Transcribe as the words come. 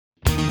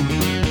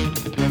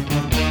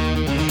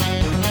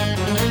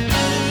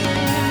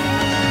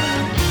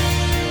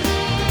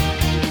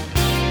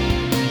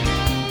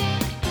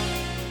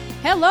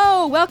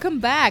welcome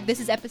back. This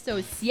is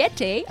episode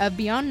 7 of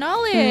Beyond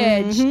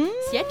Knowledge.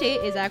 Mm-hmm.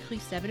 7 is actually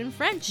 7 in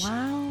French.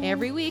 Wow.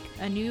 Every week,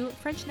 a new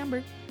French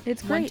number.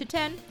 It's 1 great. to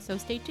 10, so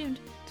stay tuned.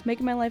 It's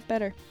making my life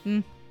better.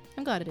 I'm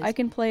glad it is. I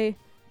can play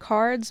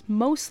cards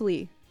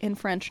mostly in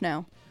French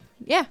now.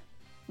 Yeah.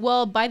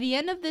 Well, by the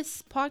end of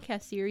this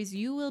podcast series,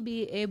 you will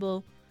be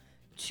able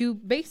to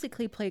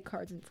basically play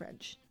cards in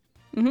French.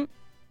 Mm-hmm.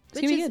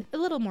 Which is a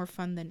little more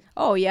fun than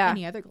Oh, yeah.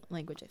 any other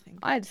language, I think.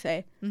 I'd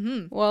say.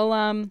 Mm-hmm.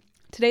 Well,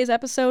 today's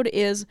episode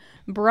is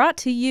brought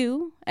to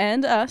you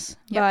and us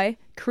by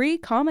Cree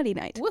Comedy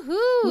Night. Woohoo!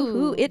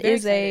 Woohoo. It Very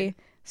is a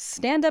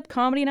stand-up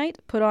comedy night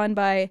put on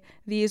by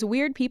these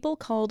weird people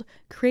called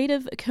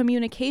Creative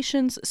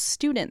Communications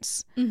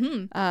students.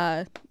 Mm-hmm.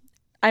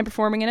 I'm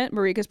performing in it.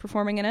 Marika's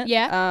performing in it.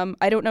 Yeah.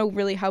 I don't know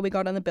really how we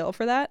got on the bill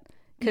for that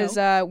because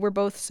we're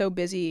both so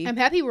busy. I'm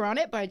happy we're on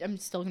it, but I'm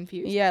still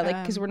confused. Yeah, like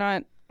because we're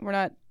not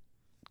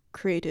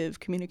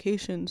creative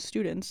communications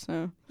students.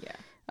 So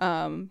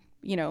I'm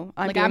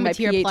Like, doing I'm a my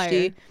tier PhD.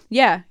 player.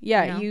 Yeah. You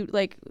know? You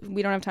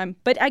we don't have time,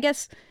 but I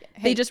guess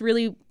they just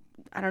really.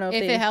 I don't know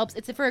if it helps.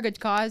 It's for a good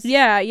cause.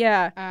 Yeah.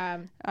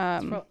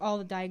 It's for all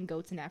the dying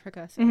goats in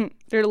Africa. So.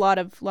 There are a lot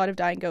of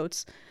dying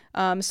goats.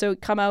 So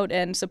come out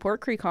and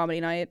support Cree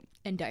Comedy Night.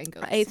 And dying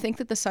goats. I think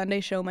that the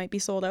Sunday show might be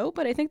sold out,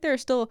 but I think there are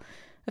still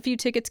a few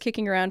tickets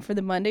kicking around for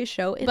the Monday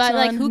show. It's but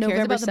on who cares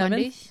November about 7th. the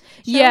Monday show?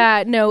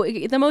 Yeah, no,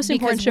 the most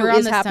important Because show we're on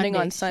is the happening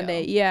Sunday on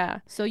Sunday. show. Yeah.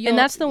 So and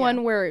that's the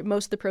one where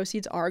most of the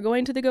proceeds are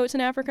going to the goats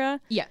in Africa.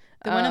 Yeah.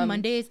 The one on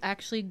Monday is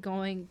actually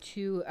going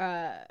to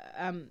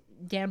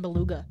Dan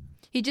Beluga.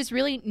 He just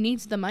really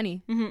needs the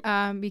money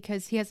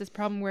because he has this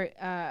problem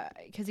where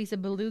because he's a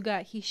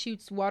beluga, he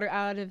shoots water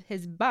out of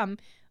his bum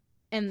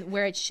and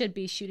where it should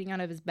be shooting out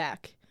of his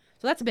back.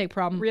 So that's a big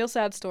problem. Real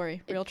sad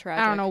story. Real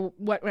tragic. I don't know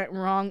what went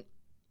wrong,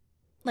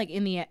 like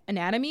in the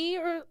anatomy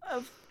or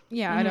of.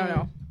 Yeah, I don't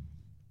know.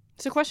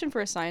 It's a question for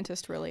a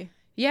scientist, really.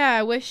 Yeah,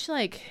 I wish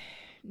like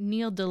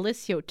Neil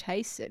Delisio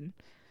Tyson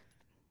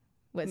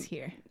was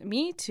here.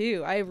 Me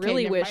too. I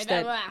really never wish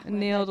mind. that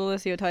Neil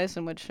Delisio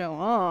Tyson would show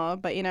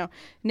up, but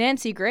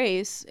Nancy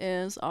Grace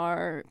is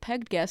our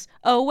pegged guest.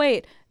 Oh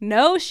wait,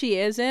 no, she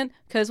isn't.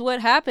 Cause what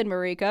happened,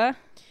 Marika?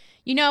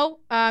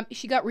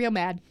 She got real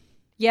mad.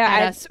 Yeah,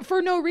 At us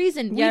for no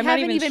reason. Yeah, we I'm not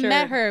haven't even even sure.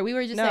 met her. We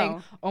were just No.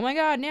 saying, "Oh my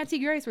God, Nancy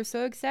Grace, we're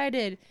so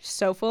excited."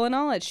 so full of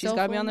knowledge. She's So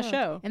got me full on the of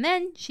show. And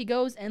then she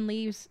goes and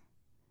leaves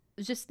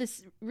just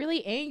this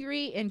really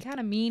angry and kind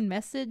of mean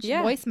message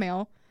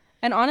voicemail.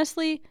 And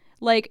honestly,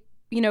 we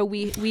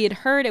had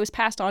heard it was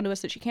passed on to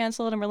us that she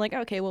canceled, and we're like,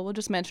 okay, well, we'll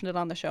just mention it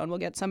on the show and we'll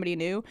get somebody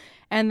new.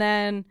 And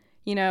then,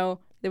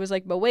 there was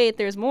like, but wait,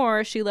 there's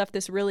more. She left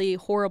this really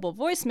horrible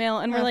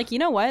voicemail, and we're like, you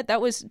know what?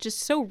 That was just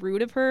so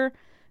rude of her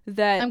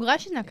that I'm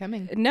glad she's not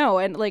coming. no,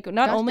 and not Dodged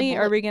the only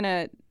are bullet. we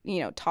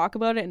gonna, talk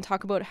about it and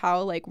talk about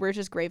how we're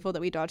just grateful that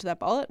we dodged that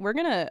bullet. We're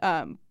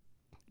gonna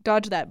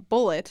dodge that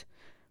bullet.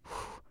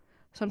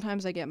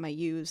 Sometimes I get my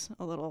U's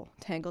a little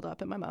tangled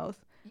up in my mouth.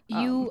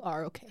 You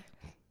are okay.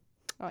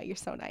 Oh, you're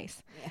so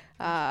nice.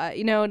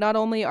 Yeah. Not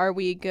only are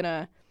we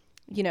gonna,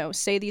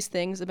 say these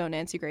things about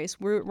Nancy Grace,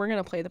 we're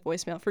gonna play the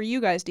voicemail for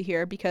you guys to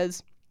hear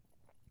because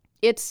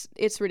it's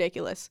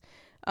ridiculous.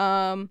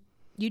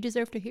 You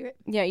deserve to hear it.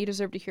 Yeah, you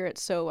deserve to hear it.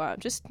 So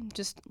just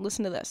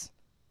listen to this.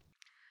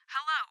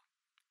 Hello,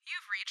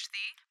 you've reached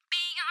the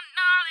Beyond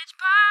Knowledge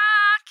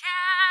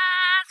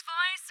Podcast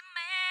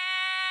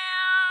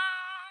voicemail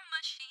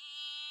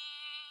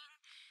machine.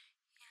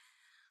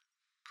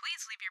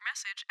 Please leave your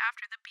message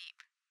after the beep.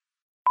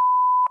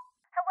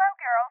 Hello,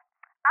 girls.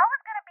 I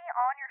was going to be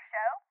on your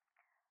show.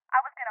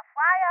 I was going to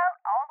fly out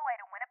all the way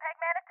to Winnipeg,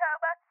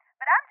 Manitoba,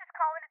 but I'm just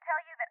calling to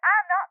tell you that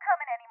I'm not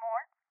coming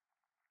anymore.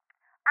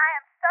 I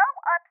am so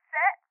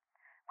upset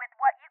with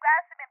what you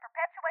guys have been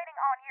perpetuating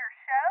on your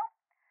show.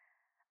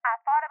 I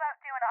thought about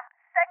doing a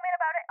segment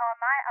about it on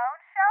my own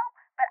show,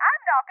 but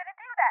I'm not going to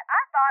do that.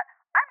 I thought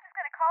I'm just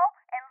going to call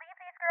and leave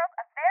these girls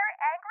a very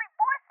angry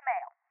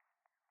voicemail.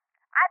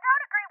 I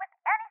don't agree with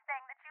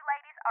anything that you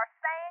ladies are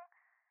saying.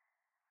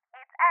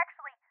 It's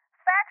actually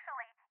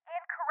factually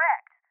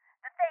incorrect,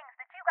 the things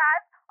that you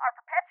guys are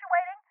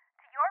perpetuating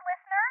to your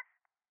listeners.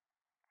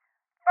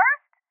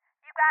 First,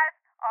 you guys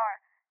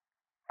are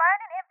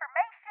finding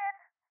information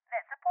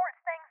that supports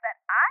things that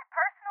I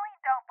personally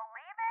don't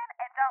believe in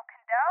and don't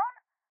condone,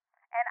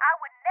 and I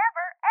would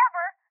never,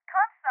 ever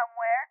come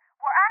somewhere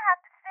where I have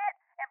to sit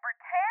and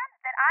pretend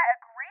that I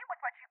agree with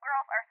what you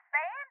girls are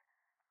saying.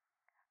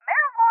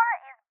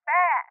 Marijuana is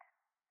bad.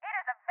 It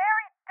is a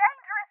very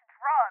dangerous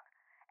drug,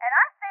 and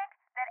I think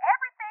that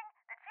everything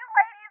that you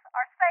ladies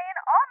are saying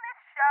on this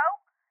show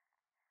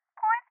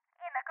points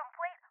in a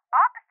complete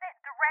opposite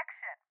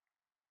direction.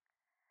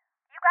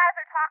 You guys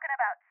are talking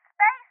about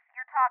space,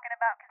 you're talking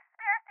about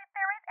conspiracy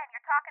theories, and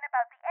you're talking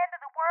about the end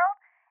of the world,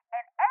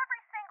 and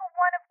every single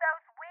one of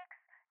those weeks,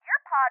 your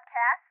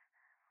podcast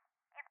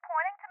is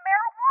pointing to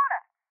marijuana.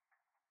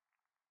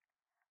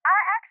 I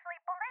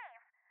actually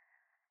believe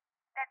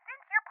that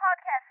since your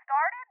podcast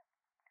started,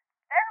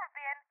 there have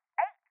been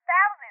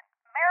 8,000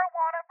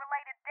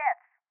 marijuana-related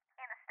deaths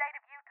in the state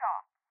of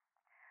Utah.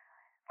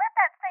 Let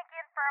that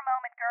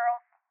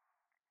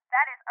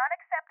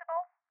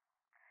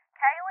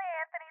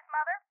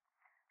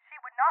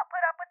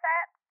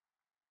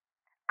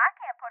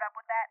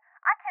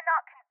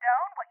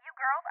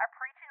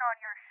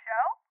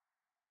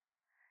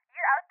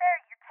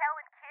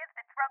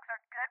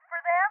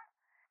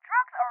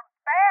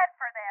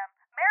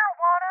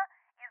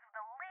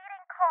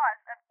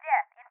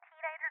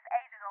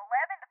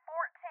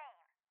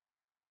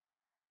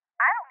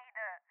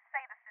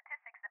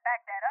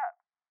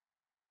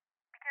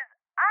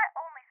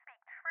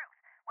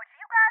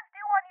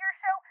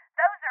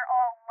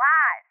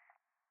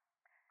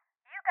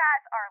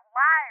guys are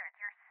liars.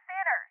 You're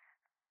sinners.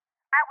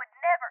 I would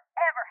never,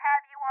 ever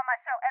have you on my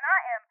show, and I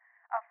am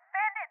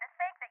offended to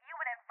think that you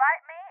would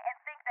invite me and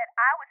think that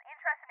I was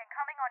interested in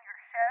coming on your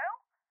show.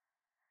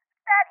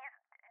 That is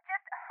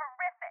just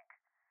horrific.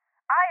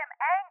 I am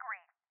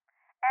angry,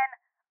 and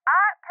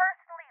I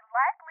personally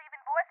like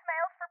leaving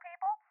voicemails for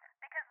people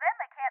because then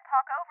they can't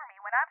talk over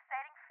me when I'm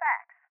stating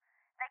facts.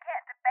 They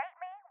can't debate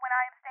me when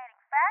I am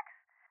stating facts,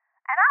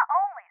 and I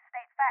only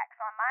state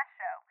facts on my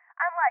show,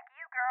 unlike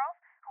you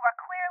girls who are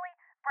clearly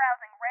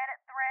browsing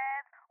Reddit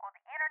threads or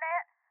the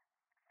internet,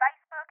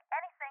 Facebook,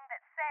 anything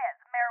that says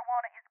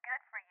marijuana is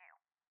good for you.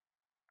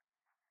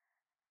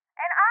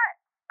 And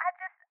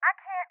I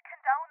can't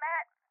condone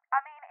that. I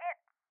mean, it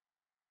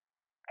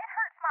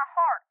hurts my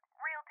heart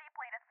real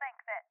deeply to think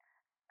that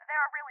there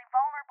are really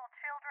vulnerable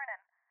children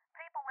and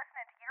people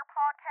listening to your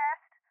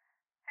podcast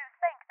who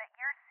think that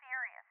you're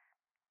serious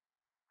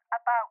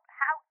about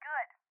how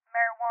good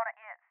marijuana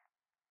is.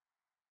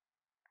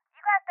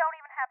 You guys don't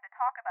even have to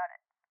talk about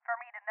it for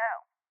me to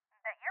know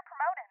that you're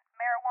promoting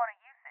marijuana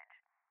usage.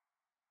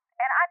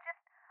 And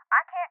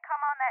I can't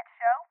come on that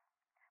show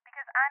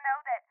because I know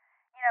that,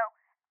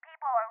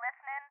 people are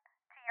listening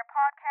to your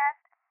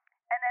podcast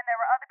and then there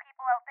were other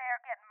people out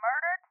there getting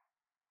murdered.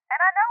 And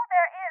I know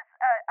there is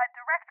a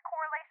direct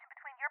correlation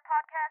between your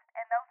podcast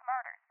and those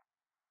murders.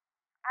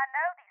 I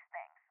know these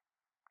things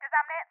because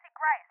I'm Nancy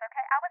Grace,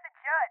 okay? I was a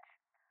judge.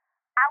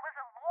 I was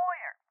a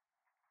lawyer.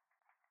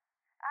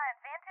 I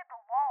invented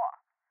the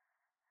law.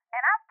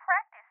 And I've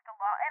practiced the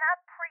law and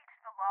I've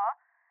preached the law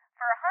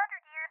for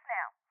 100 years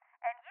now.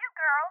 And you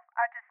girls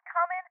are just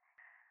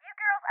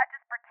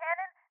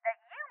pretending that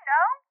you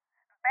know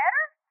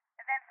better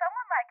than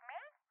someone like me.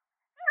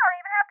 You don't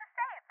even have to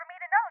say it for me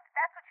to know that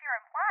that's what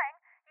you're implying.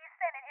 You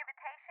sent an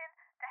invitation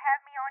to have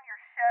me on your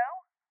show,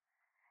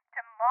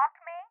 to mock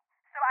me,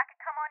 so I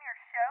could come on your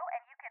show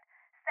and you could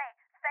say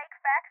fake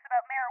facts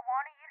about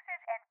marijuana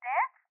usage and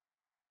death.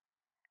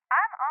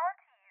 I'm on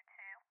to you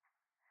two.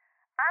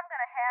 I'm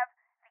going to have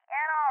the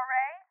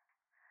NRA.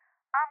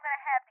 I'm going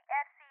to have the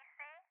SEC.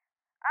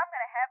 I'm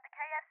going to have the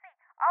KFC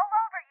all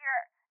over your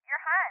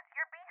hinds,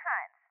 your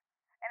behinds.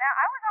 And now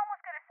I was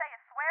almost going to say a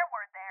swear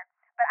word there,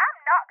 but I'm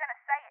not going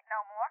to say it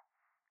no more.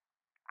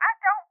 I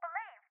don't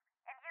believe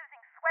in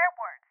using swear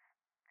words.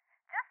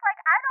 Just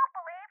like I don't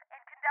believe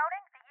in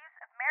condoning the use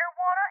of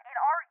marijuana in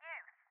our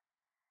youth.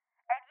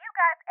 And you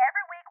guys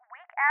every week,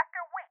 week after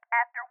week,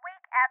 after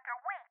week after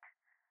week,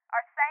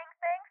 are saying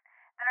things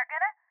that are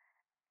going to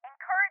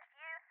encourage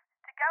youth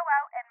to go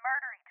out and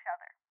murder each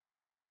other.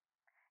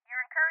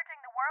 You're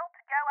encouraging the world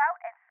to go out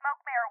and smoke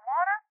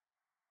marijuana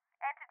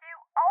and to do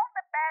all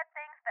the bad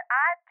things that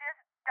I just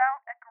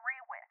don't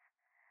agree with.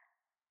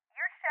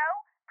 Your show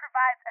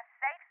provides a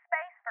safe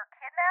space for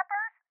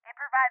kidnappers. It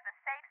provides a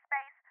safe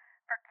space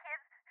for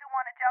kids who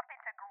want to jump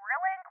into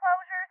gorilla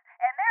enclosures,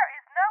 and there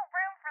is no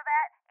room for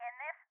that in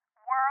this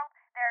world.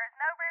 There is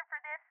no room for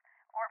this,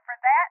 or for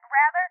that,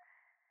 rather,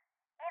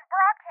 in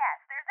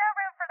broadcast. There's no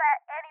room for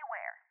that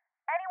anywhere.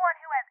 Anyone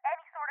who has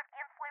any sort of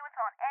influence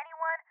on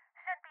anyone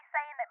shouldn't be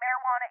saying that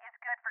marijuana is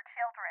good for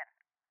children.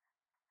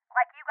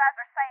 Like you guys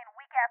are saying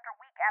week after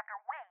week after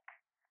week.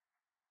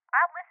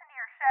 I listen to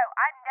your show.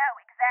 I know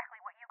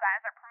exactly what you guys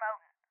are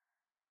promoting.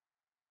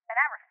 And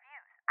I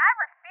refuse. I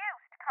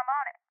refuse to come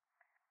on it.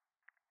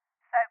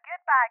 So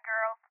goodbye,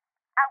 girls.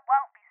 I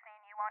won't be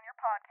seeing you on your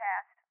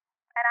podcast.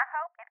 And I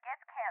hope it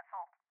gets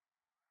canceled.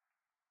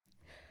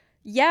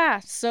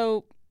 Yeah,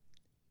 so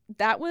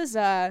that was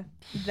that.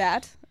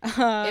 That.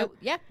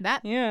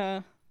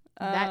 Yeah.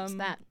 That's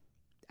that.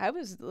 I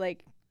was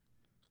like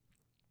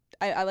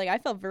I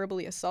felt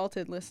verbally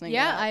assaulted listening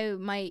Yeah, to that.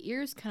 my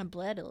ears kind of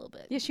bled a little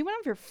bit. Yeah, she went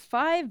on for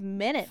 5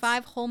 minutes.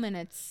 5 whole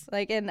minutes.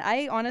 Like, and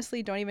I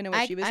honestly don't even know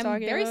what she was talking about.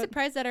 I'm very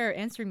surprised that our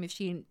answering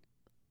machine,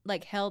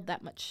 held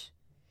that much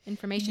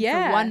information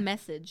Yeah. for one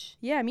message.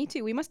 Yeah, me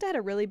too. We must have had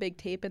a really big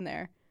tape in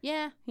there.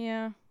 Yeah.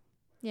 Yeah.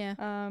 Yeah.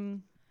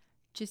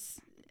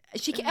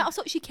 She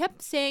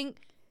kept saying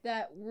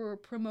that we're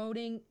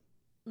promoting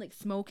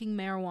smoking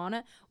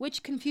marijuana,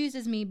 which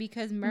confuses me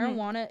because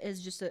marijuana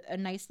is just a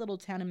nice little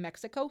town in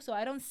Mexico, so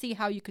I don't see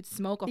how you could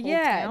smoke a whole town.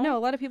 Yeah, no, a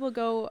lot of people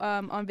go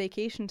on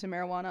vacation to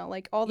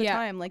marijuana all the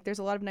time. There's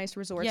a lot of nice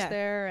resorts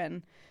there,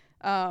 and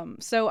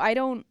so I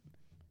don't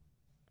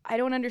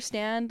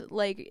understand.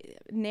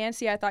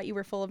 Nancy, I thought you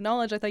were full of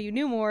knowledge. I thought you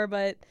knew more,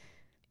 but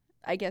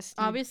I guess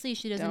obviously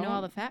she doesn't know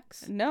all the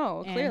facts.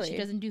 No, and clearly she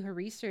doesn't do her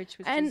research.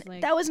 Which and is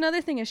that was another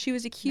thing, is she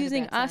was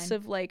accusing us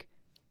of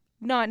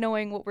not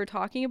knowing what we're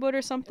talking about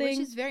or something, which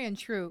is very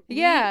untrue.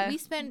 Yeah, we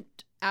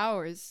spent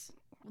hours,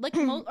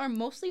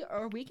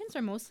 our weekends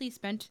are mostly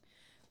spent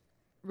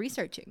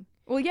researching.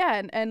 Well,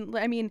 yeah, and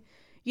I mean,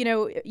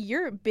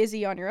 you're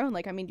busy on your own.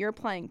 You're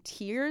applying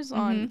tiers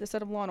on the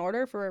set of Law and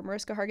Order for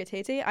Mariska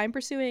Hargitay. I'm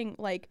pursuing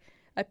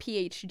a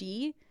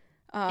PhD.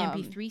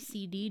 MP3,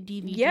 CD,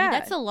 DVD. Yeah.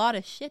 That's a lot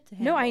of shit to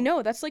handle. No, I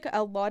know. That's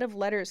a lot of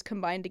letters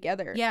combined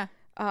together. Yeah.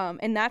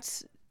 And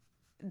that's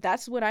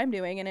what I'm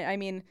doing. And I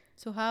mean...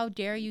 So how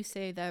dare you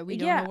say that we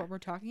don't know what we're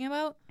talking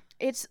about?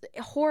 it's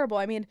horrible.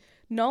 I mean,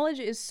 knowledge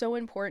is so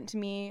important to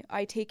me.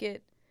 I take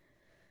it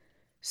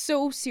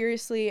so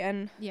seriously,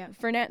 and Yeah.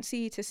 for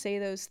Nancy to say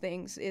those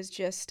things is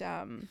just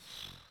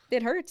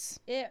it hurts.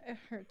 It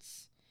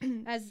hurts.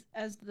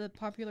 as the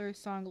popular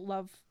song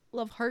Love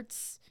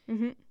Hurts.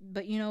 Mhm.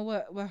 But you know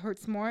what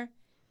hurts more?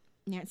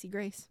 Nancy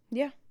Grace.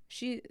 Yeah,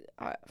 she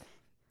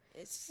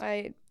It's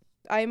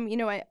I'm you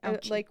know I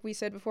Ouchie. like we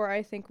said before,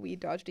 I think we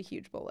dodged a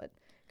huge bullet,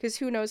 because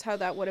who knows how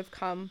that would have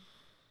come,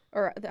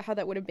 or how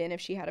that would have been if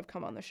she had have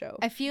come on the show.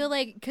 I feel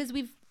like because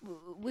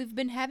we've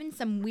been having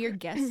some weird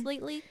guests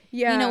lately.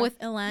 Yeah. You know, with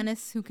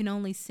Alanis, who can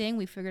only sing,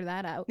 we figured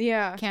that out.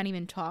 Yeah. Can't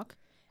even talk.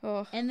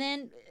 Oh. And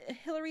then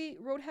Hillary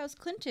Roadhouse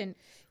Clinton.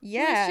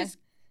 Yeah. Who's just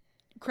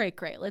cray.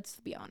 Let's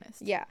be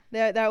honest. Yeah.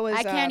 That was.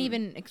 I can't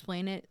even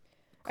explain it.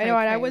 I know, and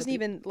I Cray-cray wasn't would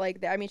be- even like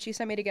that. I mean, she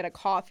sent me to get a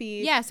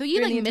coffee. Yeah, so you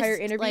during like the entire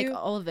missed like interview.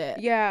 all of it.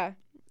 Yeah.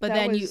 But that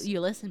then was-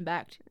 you listen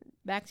back to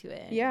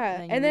it.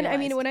 Yeah, you and then I mean,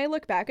 realized- when I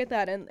look back at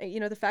that, and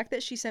you know, the fact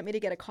that she sent me to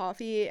get a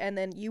coffee, and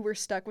then you were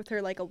stuck with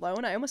her like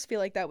alone, I almost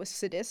feel like that was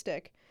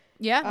sadistic.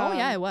 yeah, oh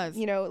yeah, it was.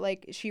 You know,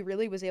 like she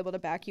really was able to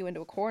back you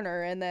into a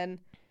corner, and then,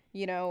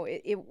 you know,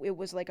 it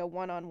was like a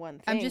one-on-one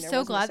thing. I'm just There so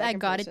wasn't a glad I second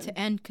got it person. to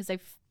end because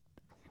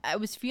I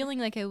was feeling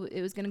like it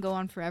was gonna go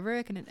on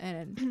forever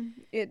and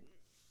It,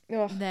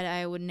 ugh, that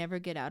I would never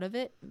get out of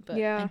it, but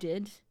Yeah. I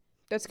did.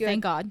 that's good.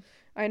 Thank God.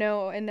 I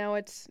know, and now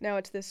it's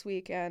this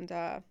week, and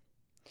I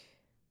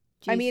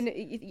Jeez.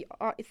 mean,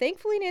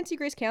 thankfully Nancy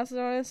Grace canceled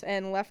on us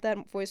and left that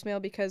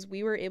voicemail, because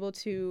we were able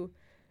to,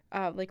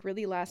 like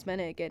really last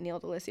minute, get Neil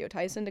Delisio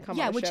Tyson to come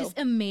yeah, on the which show. is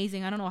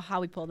amazing. I don't know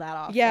how we pulled that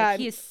off. Yeah. Like,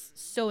 he is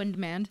so in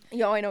demand.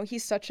 Yeah, I know,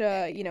 he's such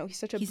a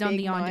He's big on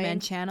the on-demand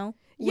mind. channel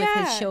with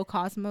Yeah. his show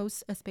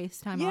Cosmos: A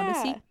Space-Time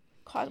Odyssey.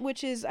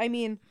 Which is, I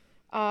mean,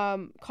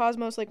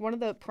 Cosmos, like one of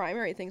the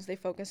primary things they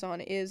focus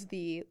on is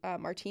the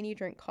martini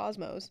drink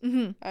Cosmos.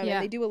 Mm-hmm. And yeah.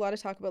 they do a lot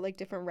of talk about like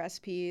different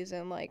recipes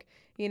and like,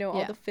 you know, all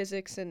Yeah. the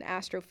physics and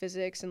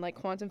astrophysics and like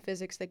quantum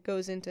physics that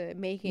goes into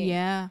making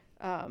Yeah.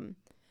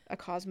 a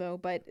Cosmo.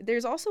 But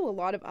there's also a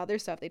lot of other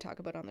stuff they talk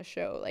about on the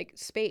show, like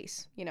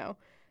space, you know.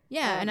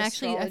 Yeah, and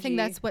actually, I think astrology.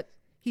 that's what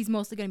he's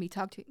mostly going to be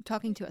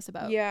talking to us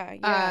about.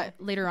 Yeah.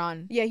 Later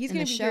on. Yeah, he's in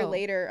going the to be here show.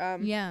 later.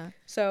 Yeah,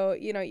 So,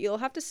 you know, you'll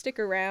have to stick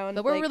around.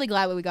 but we're like- really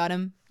glad we got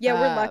him. Yeah,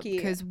 we're lucky.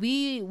 because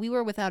we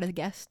were without a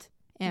guest,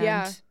 and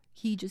Yeah.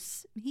 he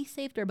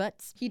saved our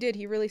butts, He did.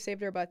 He really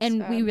saved our butts.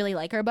 and we really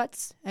like our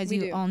butts, as we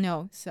you do. all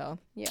know. So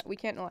Yeah, we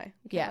can't lie.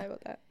 We can't Yeah. lie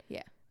about that.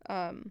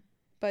 Yeah.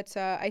 But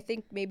I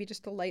think maybe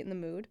just to lighten the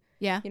mood,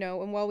 yeah. you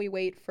know, and while we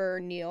wait for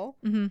Neil,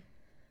 Mm-hmm.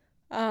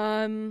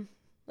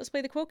 let's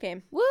play the quote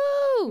game. Woo!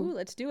 Ooh,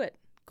 let's do it.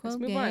 Let's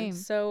Quote move on. game.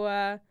 So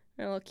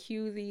I'll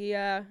cue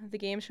the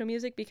game show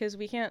music, because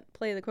we can't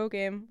play the quote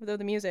game without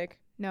the music.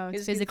 No,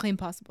 it's Is- physically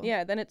impossible.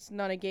 Yeah, then it's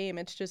not a game.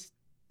 It's just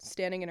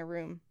standing in a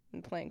room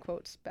and playing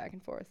quotes back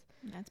and forth.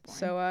 That's boring.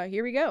 So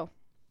here we go.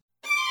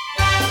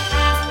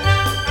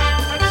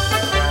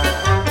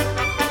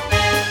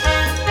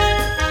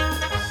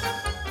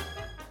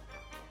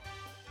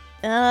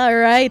 All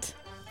right,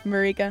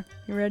 Marika,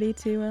 you ready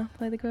to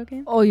play the quote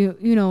game? oh, you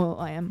know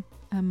I am.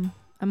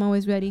 I'm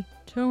always ready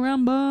to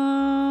rumble.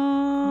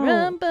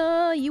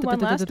 Rumble, you won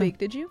last Da-da-da-da-da. week,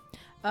 did you?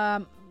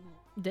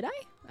 Did I?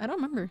 I don't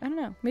remember. I don't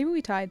know. Maybe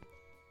we tied.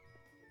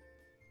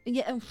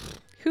 Yeah.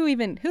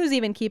 Who's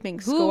even keeping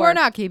score? Who we're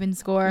not keeping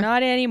score.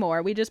 Not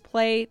anymore. We just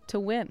play to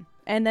win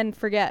and then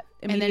forget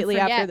then immediately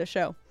after forget. the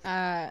show.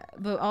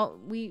 But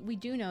we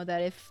do know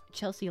that if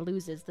Chelsea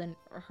loses, then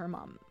her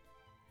mom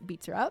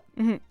beats her up.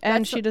 And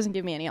That's she doesn't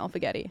give me any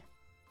alphagetti,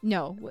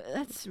 No,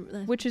 that's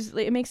which is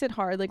it makes it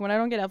hard. Like when I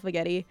don't get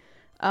alphagetti,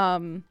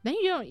 then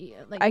you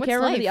don't like. I what's can't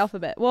remember the life?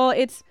 alphabet. Well,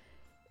 it's.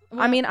 I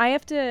Well, mean, I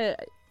have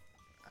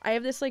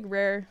this like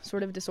rare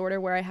sort of disorder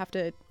where I have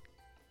to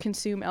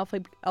consume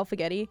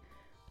alphagetti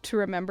to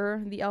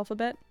remember the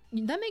alphabet.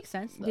 that makes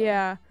sense. Though.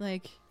 Yeah.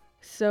 Like,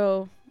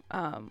 So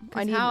I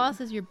 'cause need. how else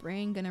is your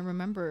brain gonna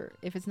remember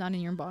if it's not in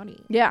your body?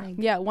 Yeah, Like,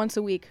 yeah. Once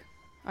a week,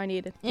 I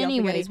need it.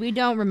 Anyways, we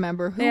don't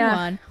remember who Yeah.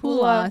 won, who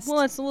We'll, lost.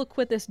 we'll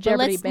quit this but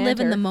Jeopardy let's banter. live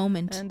in the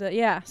moment. And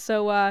yeah,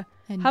 so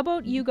And- how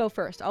about you go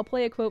first? I'll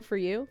play a quote for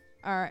you,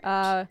 All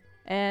right.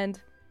 and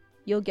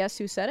you'll guess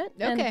who said it.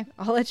 and Okay.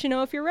 I'll let you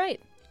know if you're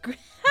right.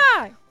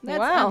 I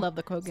wow. love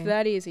the quote It's game.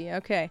 that easy.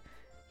 Okay,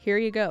 here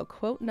you go.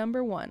 Quote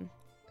number 1.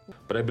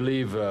 But I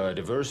believe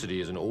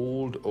diversity is an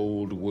old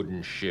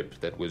wooden ship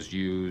that was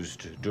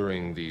used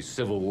during the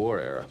Civil War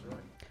era.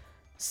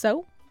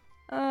 So,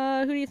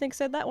 who do you think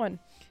said that one?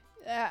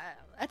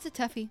 That's a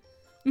toughie.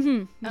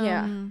 Mm-hmm.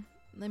 Yeah.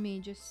 Let me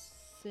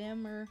just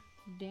simmer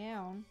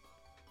down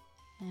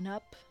and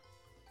up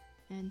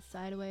and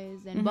sideways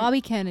and Mhm.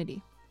 Bobby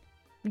Kennedy.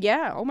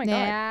 Yeah. Oh my God.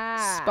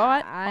 Yeah,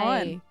 Spot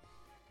on.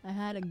 I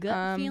had a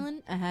gut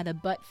feeling. I had a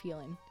butt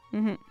feeling.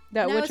 Mm-hmm.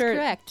 That which was are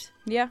correct.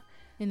 yeah.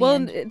 In the Well,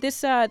 end.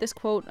 this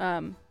quote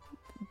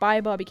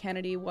by Bobby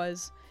Kennedy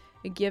was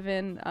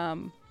given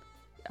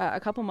a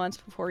couple months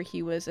before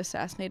he was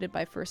assassinated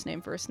by first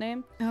name.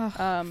 Oh,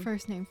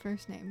 first name.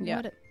 yeah.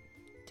 What a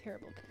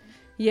terrible.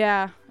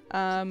 Yeah.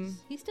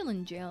 He's still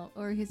in jail,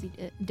 or is he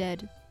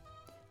dead?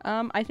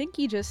 I think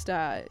he just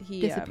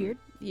he Disappeared?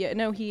 Yeah,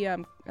 no, he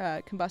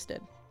combusted.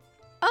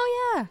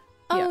 Oh yeah.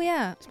 Oh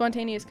yeah.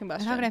 Spontaneous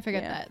combustion. How could I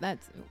forget Yeah. that?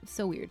 That's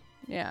so weird.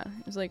 Yeah,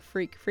 it was like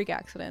freak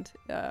accident.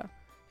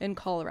 In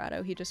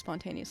Colorado, he just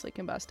spontaneously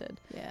combusted.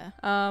 Yeah.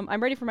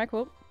 I'm ready for my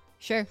quote.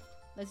 Sure.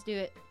 Let's do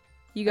it.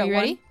 You got you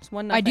one? ready? It's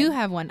 1-0. I do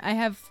have one. I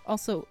have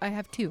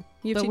two.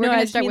 You have but two. we're No, gonna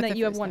I just start mean with that the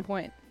you have first 1 one.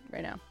 point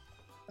right now.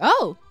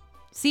 Oh.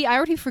 See, I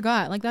already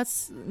forgot. Like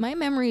that's my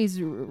memory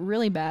is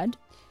really bad.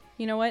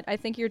 You know what? I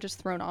think you're just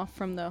thrown off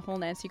from the whole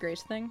Nancy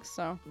Grace thing.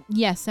 So,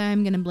 Yes,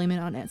 I'm gonna blame it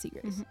on Nancy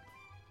Grace. Mhm.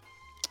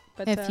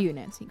 but F you,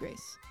 Nancy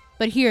Grace.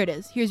 But here it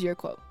is. Here's your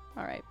quote.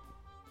 all right.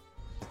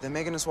 They're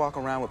making us walk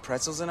around with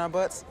pretzels in our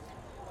butts.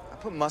 I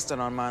put mustard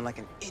on mine like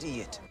an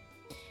idiot.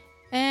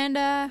 And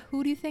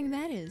who do you think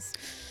that is?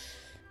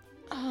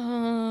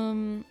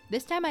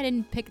 This time I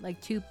didn't pick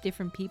like two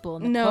different people.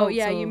 In the No, quote,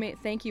 yeah, so you made.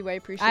 Thank you. I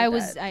appreciate. I that.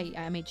 was.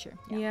 I made sure.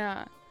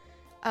 Yeah.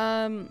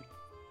 Yeah.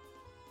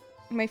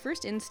 My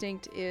first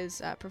instinct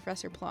is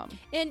Professor Plum.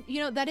 And you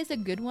know that is a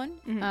good one.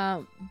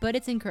 Mhm. But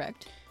it's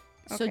incorrect.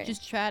 So Okay.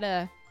 just try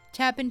to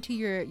tap into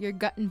your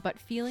gut and butt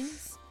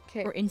feelings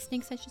Okay. or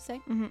instincts, I should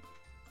say.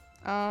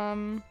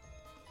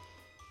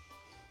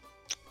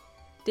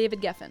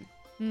 David Geffen.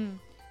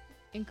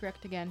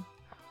 Incorrect again.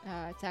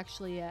 It's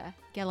actually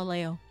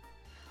Galileo.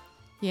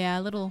 Yeah,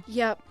 a little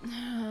Yep.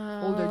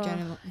 older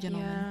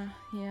gentleman.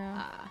 Yeah.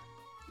 Ah,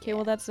 Okay.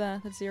 Well, that's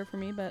 0 for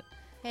me, but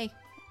hey,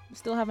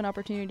 still have an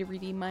opportunity to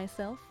redeem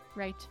myself.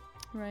 right.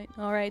 Right.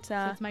 All right. So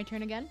it's my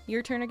turn again.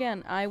 Your turn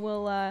again. I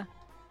will.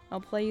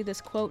 I'll play you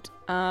this quote.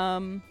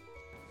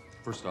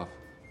 First off,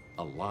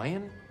 a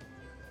lion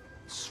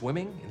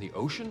swimming in the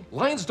ocean?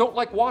 Lions don't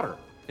like water.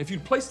 If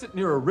you'd placed it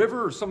near a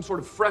river or some sort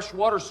of fresh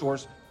water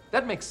source,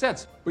 that makes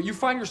sense. But you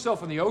find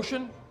yourself in the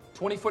ocean,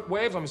 20-foot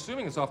waves, I'm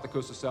assuming it's off the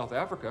coast of South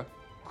Africa,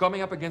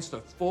 coming up against a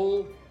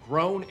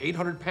full-grown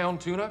 800-pound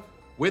tuna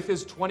with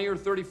his 20 or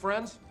 30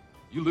 friends,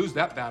 you lose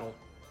that battle.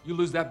 You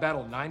lose that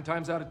battle 9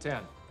 times out of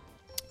 10.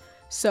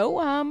 So,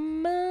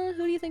 who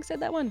do you think said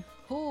that one?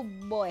 Oh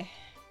boy,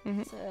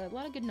 Mhm. it's a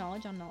lot of good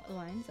knowledge on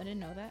lines. I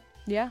didn't know that.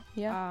 Yeah.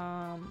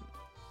 Yeah.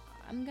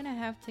 I'm gonna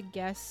have to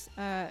guess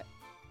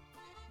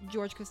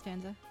George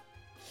Costanza.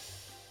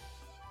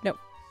 No.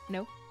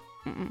 No.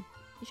 Mm-mm.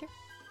 You sure?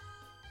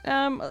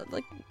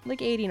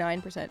 Like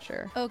 89%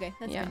 sure. Okay,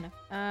 that's Yeah. good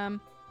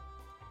enough.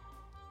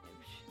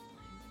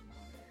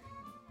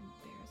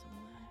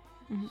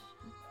 Mhm.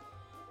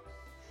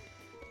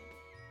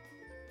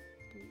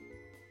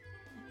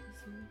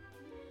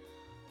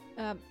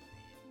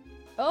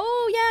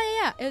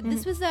 Oh yeah.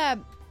 This was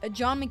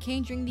John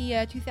McCain during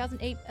the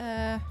 2008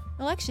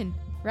 election,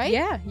 right?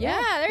 Yeah.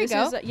 Yeah, there you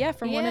This go. Was,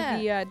 from one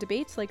of Yeah. the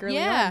debates, like early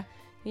Yeah. on.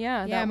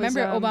 Yeah. Yeah, that was,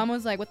 remember Obama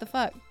was like, "What the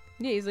fuck?"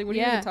 Yeah, he's like, "What are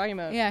you Yeah. even talking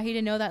about?" Yeah, he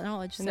didn't know that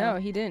knowledge. So. No,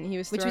 he didn't. He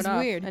was Which thrown was off.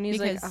 weird, and he's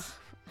like, because- "Ugh,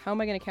 "How am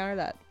I going to counter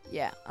that?"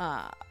 Yeah.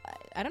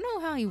 I don't know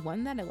how he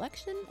won that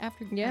election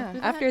after. Yeah.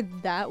 that. After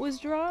that was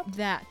dropped,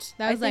 that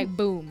I was like think-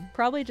 boom.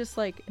 probably just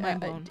like Mind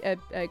blown.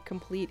 a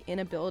complete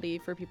inability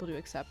for people to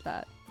accept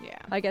that. Yeah.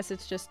 I guess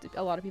it's just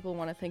a lot of people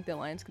want to think that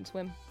lions can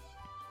swim.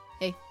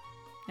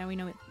 Now we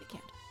know it. They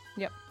can't.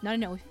 Yep. Not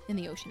in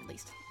the ocean, at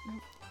least.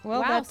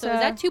 Well, wow. that's, So is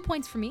that 2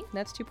 points for me?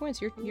 That's 2 points.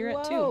 You're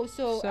at Whoa, 2.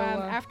 So,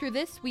 after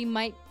this,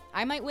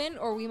 I might win,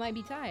 or we might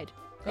be tied.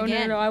 Oh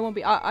Again. no, I won't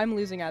be. I'm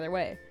losing either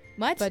way.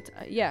 What? But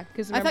yeah,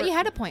 because I thought you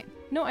had a point.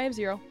 No, I have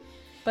 0.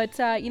 But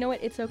you know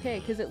what? It's okay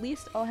because at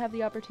least I'll have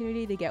the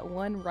opportunity to get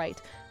one right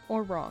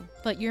or wrong.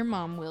 But your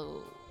mom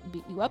will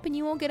beat you up, and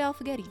you won't get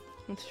alphagetti.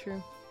 That's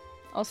true.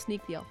 I'll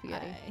sneak the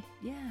alphagetti.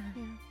 Yeah.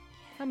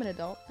 I'm an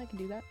adult. I can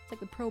do that. It's like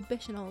the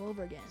prohibition all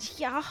over again.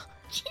 Yeah.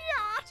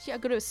 Yeah.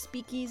 Go to a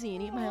speakeasy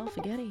and eat my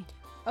alphagetti.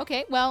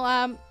 Okay. Well,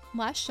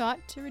 last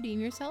shot to redeem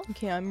yourself.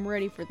 Okay, I'm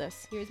ready for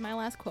this. Here's my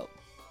last quote.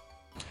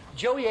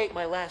 Joey ate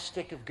my last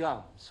stick of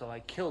gum, so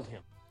I killed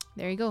him.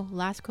 There you go.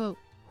 Last quote.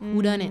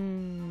 Who done it?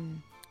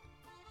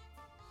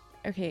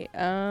 Okay.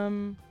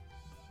 As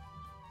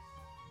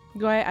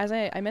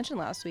I mentioned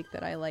last week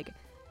that I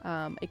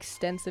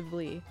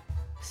extensively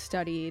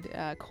studied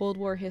Cold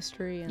War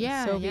history and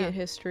Yeah, Soviet yeah.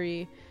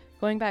 history,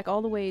 going back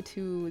all the way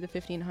to the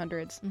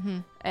 1500s, Mm-hmm.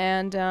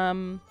 and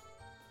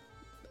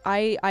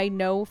I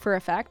know for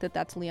a fact that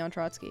that's Leon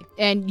Trotsky.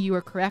 And you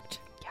were correct.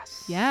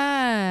 Yes.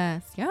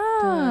 Yes.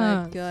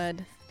 Yeah.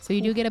 Good. So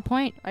you do get a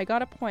point. I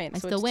got a point. I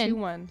so still it's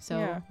win. 2-1. So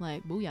yeah.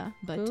 like booyah.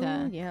 But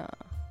Ooh, yeah.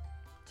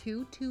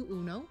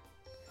 2-2-1.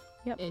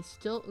 Yep. It's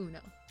still uno.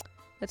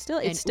 That's still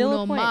And it's still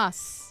uno a point.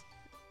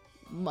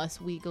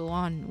 must we go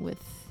on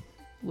with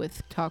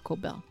Taco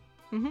Bell.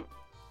 Mm-hmm.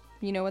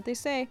 You know what they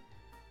say.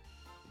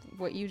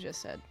 What you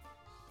just said.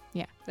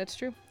 Yeah. That's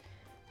true.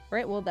 All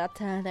right, well, that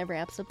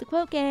wraps up the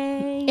quote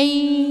game.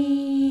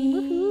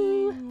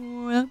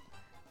 Woohoo.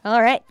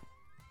 All right.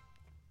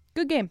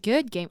 Good game.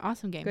 Good game.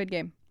 Awesome game. Good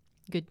game.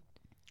 Good.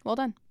 Well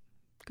done.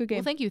 Good game.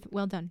 Well, thank you.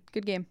 Well done.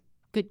 Good game.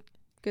 Good.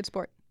 Good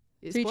sport.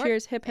 Good 3 sport.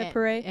 cheers. Hip, hip,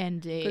 hooray.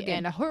 And Good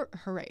game. a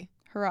hooray.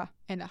 Hurrah.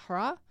 And a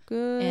hurrah.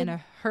 Good. And a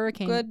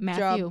hurricane. good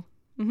Matthew.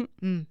 job. Mhm.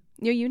 Mm.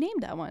 You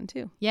named that one,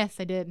 too. Yes,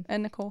 I did.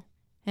 And Nicole.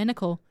 And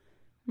Nicole.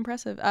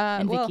 Impressive.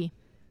 and Well, Vicky.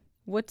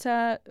 what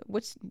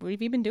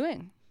have you been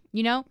doing?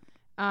 You know,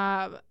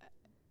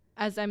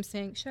 as I'm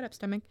saying, shut up,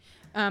 stomach.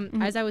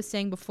 As I was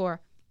saying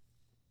before,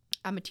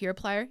 I'm a tear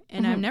applier,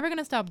 and I'm never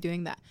gonna stop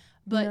doing that.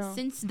 But No.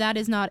 since that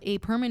is not a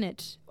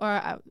permanent,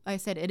 or I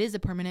said it is a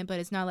permanent, but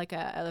it's not like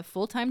a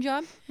full time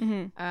job.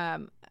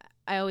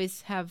 I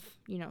always have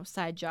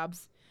side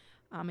jobs.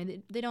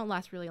 And they don't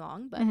last really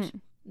long, but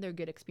they're a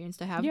good experience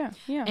to have. Yeah.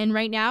 And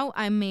right now,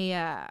 I'm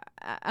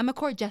a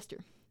court jester.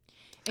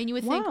 And you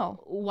would think, Wow.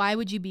 why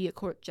would you be a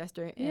court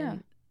jester in Yeah.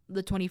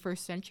 the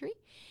 21st century?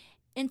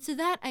 And to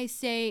that, I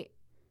say,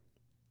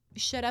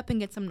 shut up and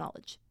get some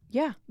knowledge.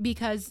 Yeah.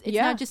 Because it's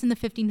Yeah. not just in the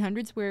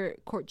 1500s where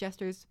court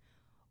jesters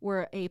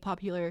were a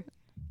popular,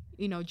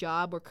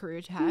 job or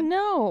career to have.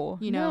 No.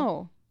 You know,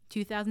 No.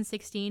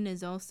 2016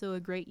 is also a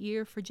great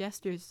year for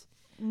jesters.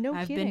 No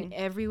I've kidding. been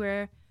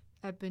everywhere.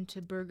 I've been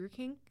to Burger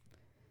King.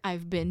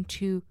 I've been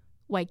to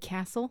White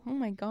Castle, Oh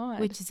my god.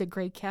 which is a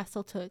great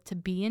castle to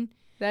be in.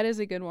 That is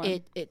a good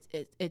one.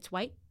 It's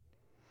white,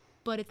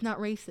 but it's not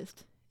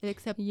racist. It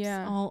accepts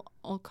Yeah.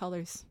 all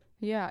colors.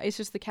 Yeah, it's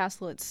just the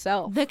castle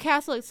itself. The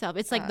castle itself,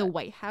 it's like the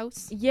White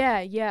House.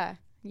 Yeah.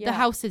 The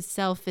house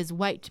itself is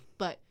white,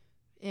 but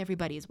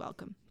everybody is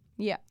welcome.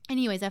 Yeah.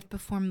 Anyways, I've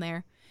performed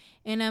there,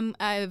 and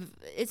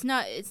it's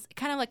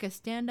kind of like a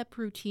stand-up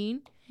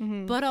routine,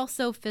 but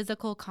also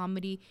physical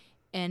comedy,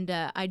 and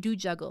I do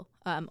juggle,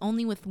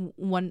 only with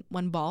one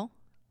ball.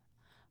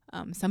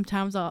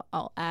 Sometimes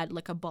I'll add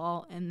like a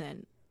ball and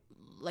then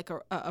like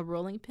a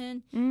rolling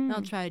pin. And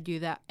I'll try to do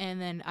that, and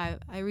then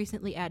I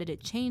recently added a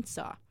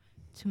chainsaw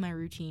to my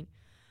routine.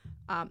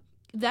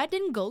 That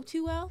didn't go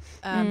too well.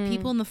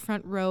 People in the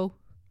front row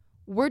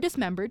were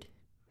dismembered.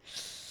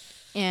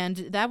 And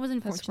that was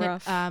unfortunate.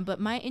 rough. But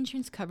my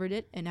insurance covered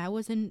it, and I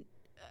wasn't,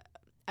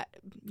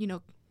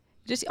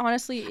 Just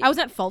honestly, I was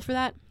at fault for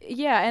that.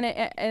 yeah,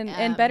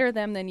 and better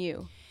them than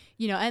you.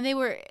 And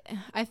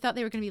I thought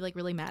they were going to be like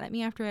really mad at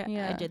me after I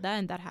Yeah. did that,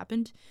 and that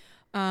happened.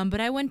 But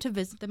I went to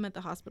visit them at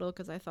the hospital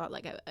because I thought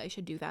like I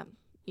should do that.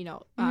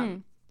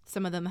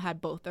 Some of them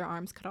had both their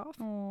arms cut off,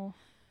 Oh.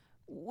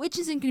 which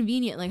is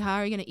inconvenient. Like, how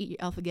are you going to eat your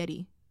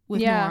alphagetti with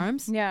no Yeah.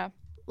 arms? Yeah.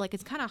 Like,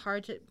 it's kind of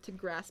hard to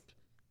grasp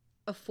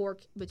a fork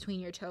between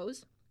your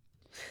toes,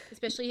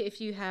 especially if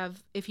you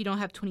don't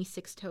have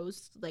 26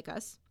 toes like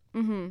us,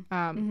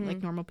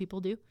 like normal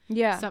people do.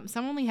 Yeah.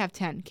 Some only have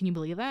 10. Can you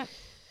believe that?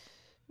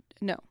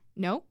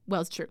 No?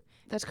 Well, it's true.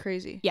 That's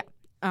crazy.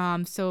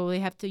 Yeah. So they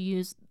have to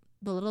use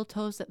the little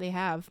toes that they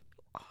have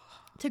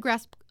to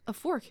grasp a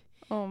fork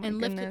Oh my and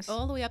goodness. lift it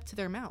all the way up to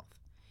their mouth.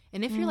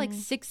 And if you're like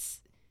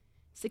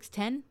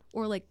 6'10"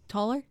 or like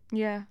taller,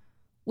 Yeah.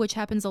 which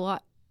happens a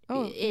lot,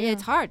 Oh,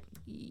 it's hard.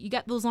 You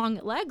got those long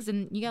legs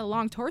and you got a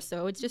long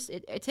torso. It's just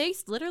it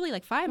takes literally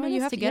like 5 Oh, minutes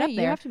you have to to get up You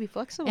there. have to be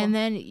flexible. And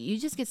then you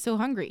just get so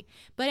hungry.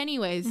 But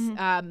anyways,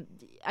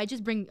 I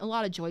just bring a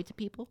lot of joy to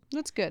people.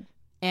 that's good.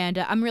 And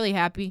I'm really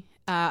happy.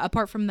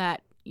 Apart from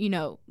that,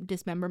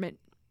 dismemberment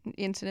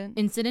Incident.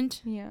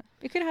 incident Yeah.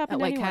 It could happen at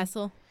to White anyone.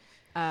 Castle,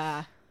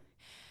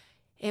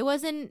 it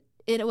wasn't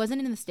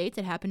in the States.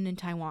 It happened in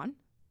Taiwan.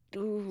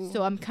 Ooh.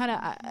 So I'm kind of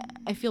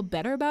I feel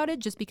better about it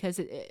just because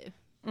it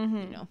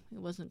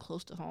wasn't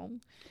close to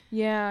home.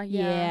 Yeah.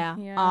 Yeah.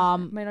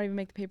 Might not even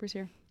make the papers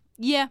here.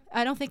 Yeah,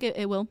 I don't think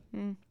it will.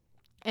 Mm.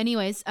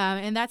 Anyways,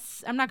 and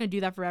I'm not gonna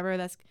do that forever.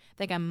 I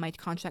think my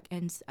contract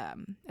ends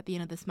at the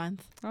end of this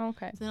month. Oh,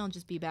 okay. So then I'll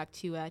just be back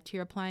to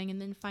tear applying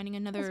and then finding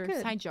another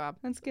good. side job.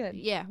 That's good.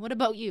 Yeah. What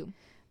about you?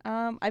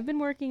 I've been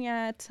working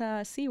at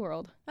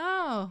SeaWorld.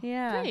 Oh,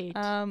 Yeah. great.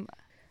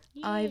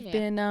 I've Yeah.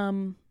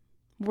 been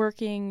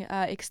working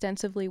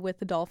extensively with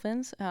the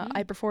dolphins.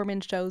 I perform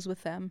in shows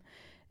with them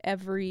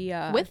every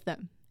with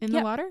them in yeah.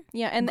 the water.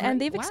 yeah, and Great.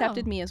 they've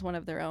accepted Wow. me as one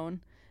of their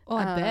own. Oh,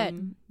 I bet.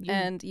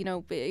 And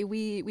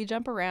we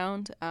jump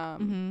around.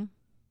 Mm-hmm.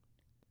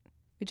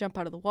 We jump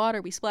out of the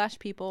water. We splash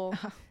people.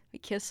 We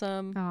kiss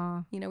them.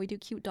 Aw. We do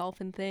cute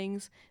dolphin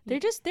things.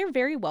 They're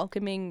very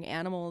welcoming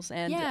animals,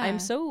 and Yeah. I'm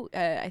so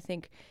I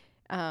think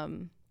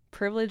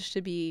privileged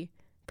to be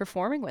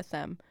performing with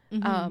them.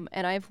 Mm-hmm.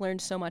 And I've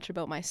learned so much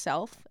about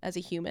myself as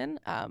a human.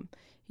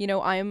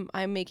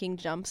 I'm making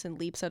jumps and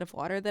leaps out of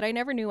water that I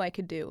never knew I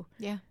could do,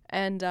 Yeah.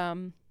 and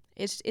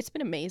it's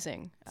been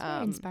amazing. It's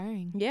very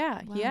inspiring.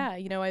 Yeah, Wow.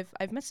 yeah.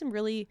 I've met some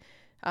really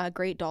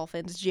great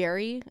dolphins.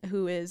 Jerry,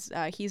 who is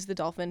he's the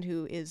dolphin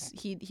who is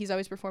he's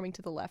always performing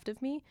to the left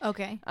of me.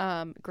 Okay.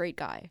 Great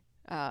guy.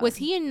 Was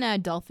he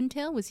in Dolphin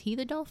Tale? Was he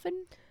the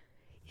dolphin?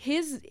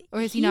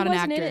 Or is he he not an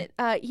wasn't in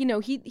actor?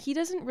 it. He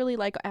doesn't really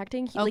like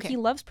acting. Okay. He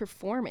loves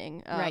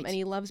performing, Right. and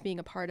he loves being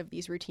a part of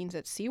these routines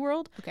at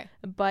SeaWorld. Okay.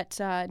 But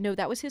no,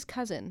 that was his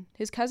cousin.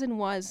 His cousin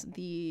was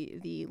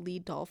the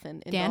lead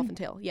dolphin in Dan? Dolphin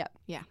Tale. Yeah,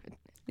 Yeah.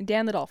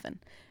 Dan the dolphin.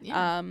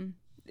 Yeah.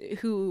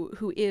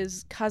 Who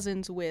is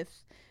cousins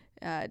with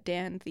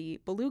Dan the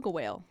beluga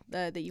whale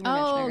that you were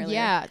mentioning Oh, earlier.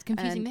 yeah. It's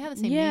confusing. And They have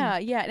the same yeah,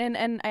 name. Yeah,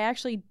 and I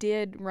actually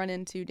did run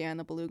into Dan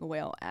the beluga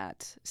whale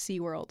at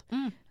SeaWorld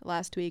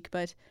last week,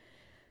 but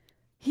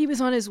He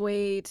was on his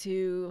way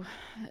to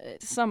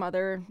some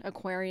other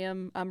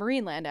aquarium,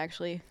 Marineland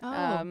actually.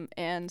 Oh.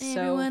 And so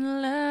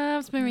Everyone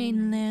loves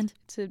Marineland.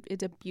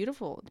 it's a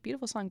beautiful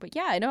song. But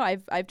yeah, I know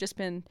I've just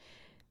been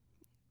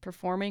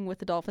performing with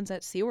the dolphins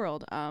at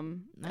SeaWorld.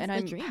 And the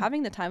I'm dream.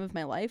 having the time of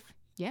my life.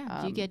 Yeah.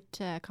 Do you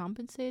get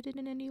compensated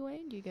in any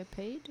way? Do you get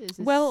paid? Is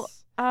this, Well,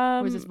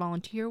 or is this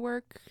volunteer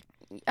work?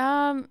 It's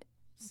a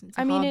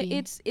I mean,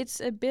 hobby. it's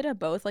a bit of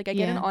both. Like I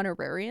get an Yeah.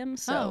 honorarium,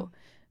 so Oh.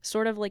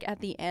 sort of like at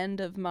the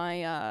end of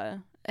my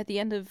at the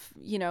end of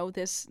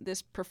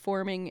this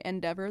performing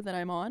endeavor that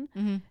I'm on,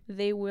 Mhm.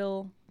 they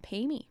will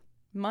pay me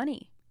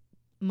money,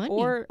 money.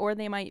 or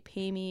they might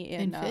pay me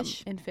In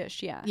fish? In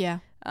fish, yeah. Yeah.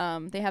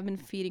 They have been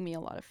feeding me a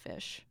lot of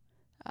fish,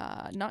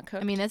 not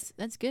cooked. I mean,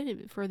 that's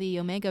good for the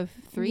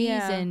omega-3s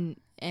Yeah.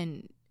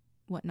 and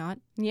whatnot.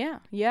 yeah,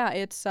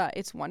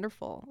 it's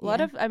wonderful. A lot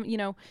Yeah.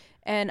 of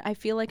and I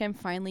feel like I'm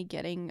finally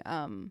getting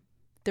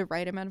the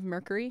right amount of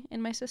mercury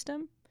in my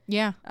system.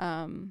 Yeah.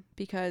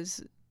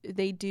 Because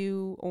they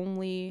do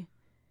only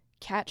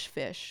catch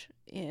fish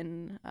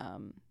in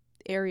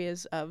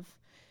areas of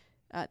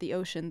the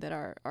ocean that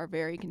are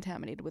very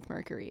contaminated with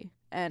mercury.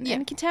 And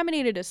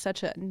contaminated is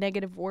such a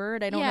negative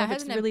word. I don't know if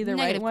it's really the right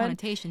negative one.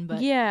 connotation,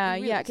 but Yeah, it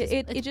really yeah. is.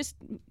 It just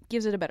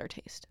gives it a better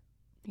taste,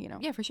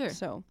 Yeah, for sure.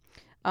 So,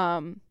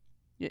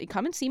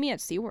 come and see me at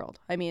SeaWorld.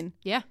 I mean,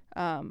 Yeah.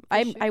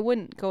 I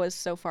wouldn't go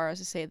so far as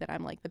to say that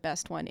I'm like the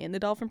best one in the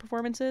dolphin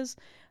performances.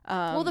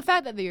 Well, the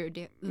fact that they're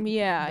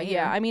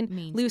Yeah. I mean,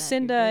 means that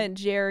Lucinda you're good. and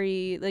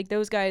Jerry, like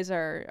those guys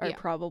are Yeah.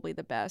 probably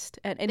the best.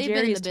 And They've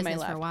Jerry's been in the to my business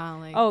left. for a while.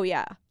 Like, Oh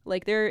yeah,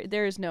 like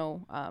there's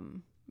no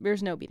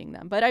beating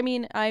them. But I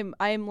mean,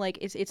 I'm like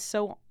it's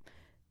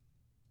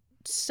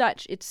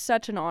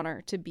such an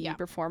honor to be Yeah.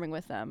 performing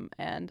with them,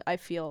 and I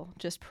feel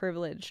just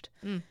privileged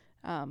Mm.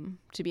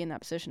 to be in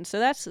that position. So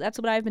that's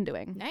what I've been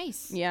doing.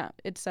 nice. Yeah,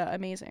 it's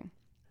amazing,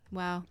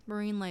 Wow,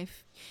 marine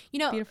life.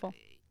 beautiful.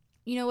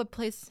 You know what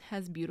place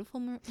has beautiful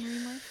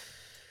marine life?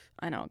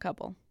 I know a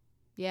couple.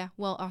 Yeah.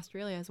 Well,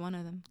 Australia is one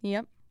of them.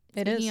 Yep,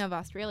 it Speaking is. of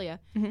Australia,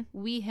 Mhm.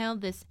 we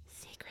held this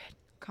secret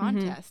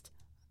contest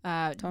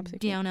Top secret.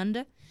 down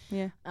under.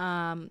 Yeah.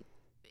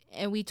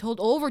 And we told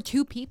over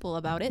 2 people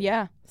about it.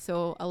 Yeah,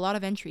 So a lot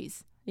of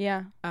entries.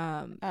 yeah.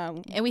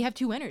 And we have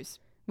 2 winners.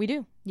 We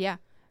do. Yeah.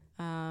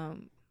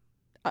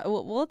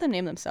 We'll let them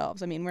name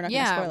themselves. I mean, we're not gonna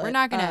Yeah, spoil it. we're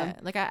not gonna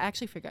I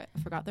actually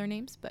forgot their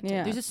names, but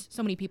Yeah. there's just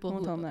so many people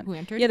Won't tell them that. who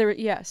entered. Yeah, there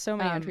were so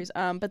many Um, entries.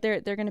 But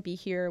they're gonna be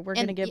here. We're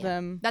And, gonna give yeah,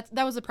 them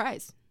that was the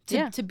prize to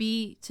Yeah. to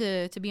be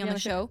on the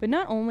show. But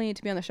not only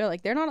to be on the show,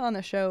 like they're not on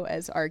the show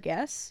as our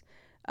guests.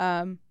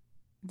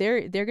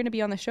 They're gonna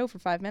be on the show for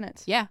 5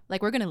 minutes. Yeah,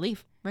 like we're gonna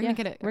leave. We're Yeah,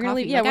 gonna get a we're gonna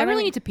coffee. leave. Yeah, Like, I we're really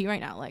gonna- need to pee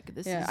right now. Like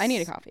this. Yeah, is, I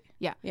need a coffee.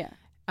 Yeah. Yeah.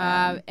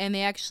 And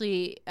they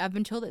actually, I've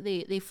been told that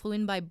they flew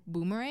in by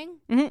Boomerang,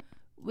 Mhm.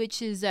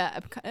 which is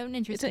an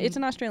interesting. It's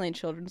an Australian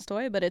children's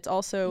toy, but it's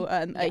also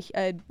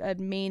a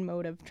main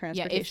mode of yeah.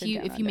 transportation.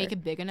 If you make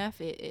it big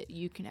enough,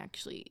 you can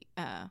actually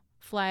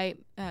fly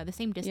the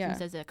same distance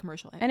Yeah. as a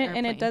commercial and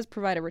airplane. it does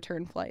provide a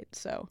return flight.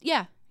 So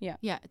Yeah. Yeah.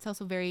 Yeah. It's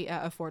also very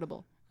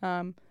affordable.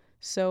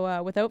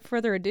 So without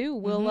further ado,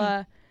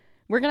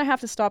 we're gonna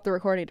have to stop the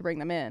recording to bring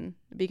them in,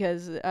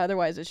 because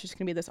otherwise it's just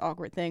gonna be this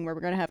awkward thing where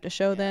we're gonna have to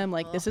show them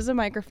like this is a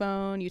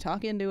microphone, you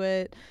talk into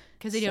it,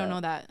 Because they don't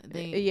know that.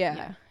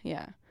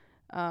 yeah.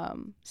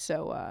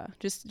 So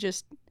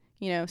just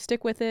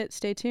stick with it,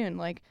 stay tuned.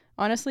 Like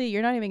honestly,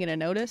 you're not even gonna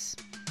notice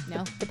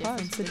No. the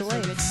pause, difference the is so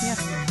delay. good.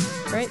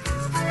 Yeah,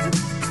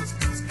 right.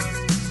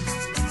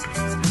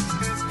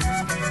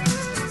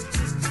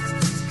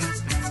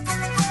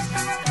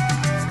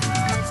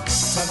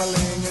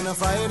 Traveling in a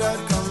freighter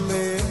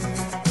combi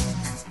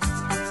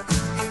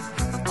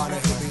on a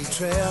hippie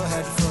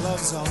trailhead full of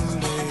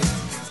zombies.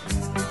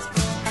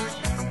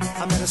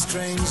 I met a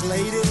strange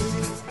lady,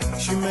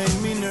 she made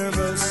me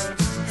nervous.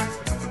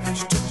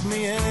 She took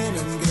me in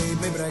and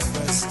gave me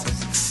breakfast.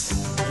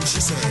 And she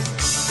said,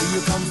 do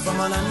you come from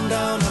a land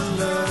down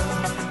under?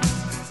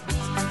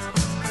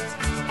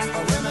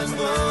 Where women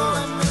go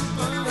and men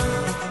wonder.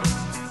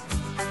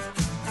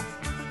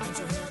 Can't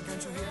you hear the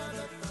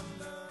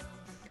thunder?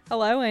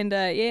 Hello, and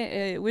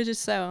we're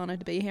just so honoured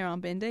to be here on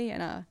Bendy,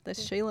 and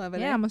that's Sheila over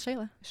there. Yeah, I'm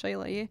Shayla.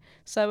 Sheila, yeah.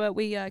 So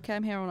we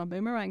came here on a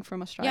boomerang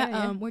from Australia.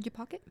 Yeah. Where'd you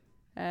park it?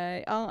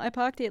 I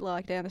parked it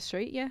like down the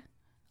street, yeah.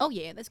 Oh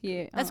yeah, that's good.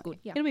 Yeah. That's good.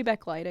 Yeah. It'll be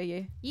back later,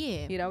 yeah.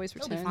 Yeah. It always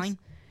It'll returns. be fine.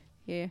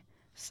 Yeah.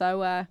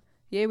 So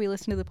yeah, we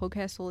listen to the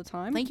podcast all the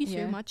time. Thank you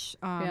yeah. so much.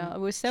 Yeah,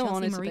 we're so Chelsea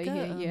honoured to be Marika,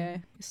 here. Yeah.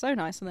 It's so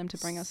nice of them to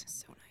bring us.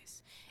 So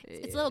nice.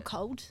 It's a little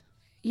cold.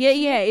 Yeah,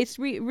 it's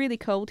really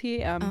cold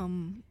here.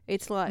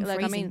 It's like I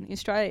mean, freezing. in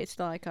Australia it's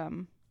like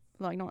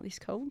not this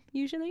cold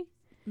usually.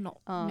 No.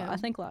 I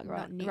think like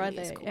not nearly right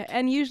as there. cold.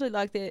 And usually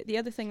like the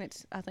other thing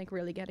that's I think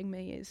really getting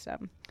me is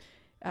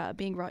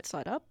being right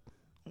side up.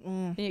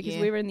 Yeah,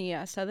 because we were in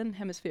the southern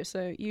hemisphere, so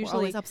We're usually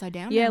always upside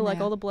down. yeah, down like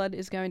there. all the blood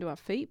is going to our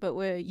feet, but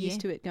we're used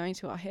Yeah. to it going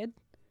to our head.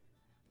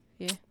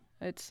 Yeah,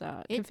 it's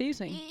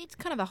confusing. It's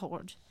kind of a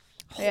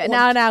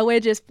Yeah, no, we're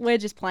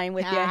just playing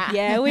with you.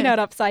 Yeah, we're not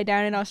upside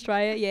down in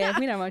Australia. Yeah,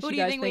 we don't want Who you do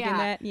you guys think we thinking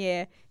are?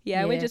 that.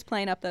 Yeah, we're just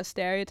playing up those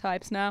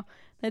stereotypes now.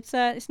 It's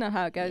not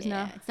how it goes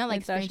now. It's not like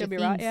It's, Stranger she'll be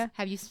Things. right. Yeah,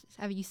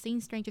 Have you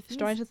seen Stranger Things?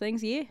 Stranger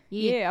Things. Yeah,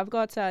 Yeah. I've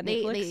got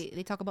Netflix.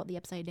 They talk about the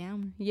upside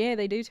down. Yeah,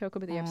 they do talk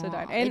about the upside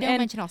down. They don't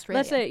mention Australia.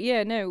 Let's say,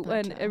 yeah, no.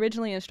 but, When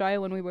originally in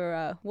Australia, when we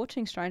were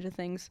watching Stranger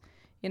Things,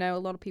 you know, a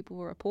lot of people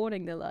were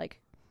reporting. They're like,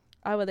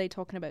 "Oh, are they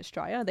talking about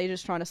Australia? Are they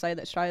just trying to say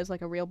that Australia's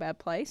like a real bad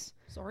place?"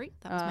 Sorry,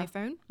 that was my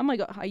phone. Oh my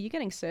god, are you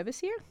getting service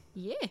here?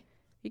 Yeah,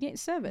 You're getting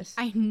service?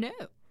 I know.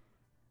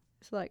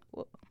 It's like,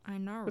 I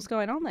know. what's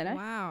going on then, eh?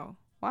 Wow.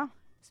 Wow.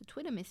 It's a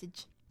Twitter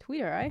message.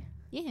 Twitter, eh?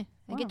 Yeah,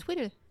 I Wow. get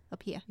Twitter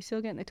up here. You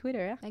still getting the Twitter,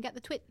 yeah? I got the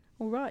twit.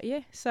 All right,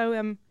 yeah. So,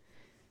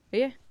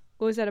 yeah.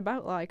 What was that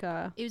about? Like,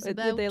 It was did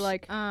about they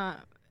like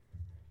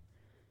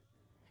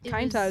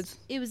cane toads?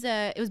 It was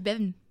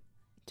Bevan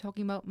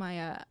talking about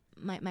my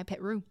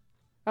pet Roo.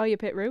 Oh, your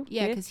pet Roo?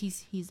 Yeah, because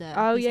he's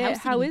Oh he's yeah. house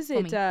How sitting is for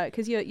it? me.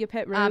 Because your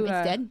pet Roo, It's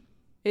dead.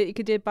 It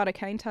could do about a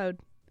cane toad.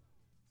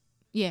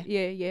 Yeah,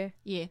 Yeah.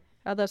 yeah,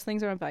 Oh, those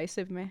things are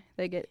invasive, man.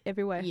 They get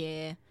everywhere.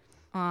 yeah.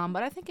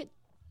 But I think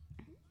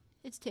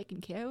it's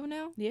taken care of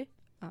now. Yeah.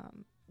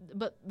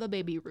 But the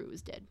baby Roo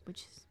is dead,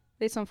 which is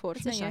It's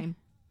unfortunate. it's a shame.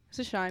 Yeah. It's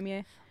a shame.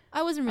 Yeah.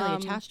 I wasn't really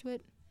Um, attached to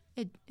it.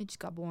 It just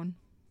got born.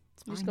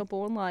 It's You just fine. got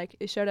born like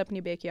it showed up in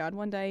your backyard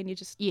one day, and you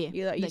just Yeah,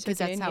 you because took it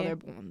that's in, how yeah. they're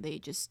born. They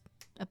just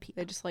appear.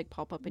 They just like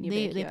pop up in your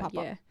They backyard. pop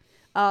up.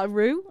 Yeah.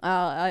 Roo.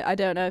 I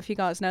don't know if you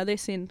guys know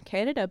this in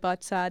Canada,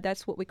 but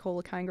that's what we call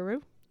a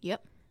kangaroo.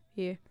 Yep.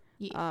 Yeah.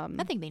 Yeah.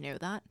 I think they know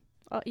that.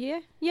 Yeah.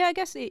 Yeah. I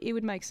guess it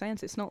would make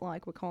sense. It's not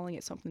like we're calling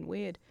it something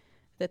weird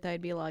that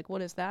they'd be like,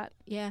 "What is that?"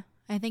 Yeah,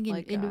 I think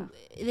Like,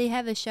 they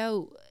have a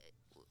show,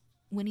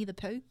 Winnie the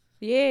Pooh.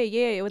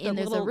 Yeah. With And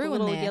the there's a little, Roo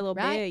in there, yellow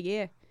bear. right?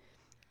 Yeah.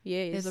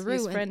 Yeah. There's a his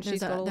Roo, friend. and She's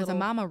there's got a a little.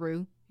 mama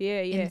Roo,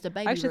 Yeah. there's a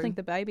baby I actually Roo. think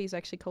the baby's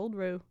actually called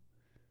Roo.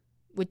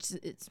 which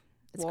it's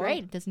Wow.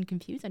 great. It doesn't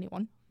confuse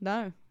anyone.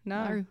 No.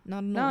 No,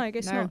 No, I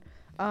guess no.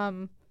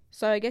 not.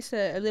 So I guess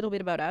a little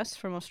bit about us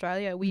from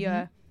Australia. We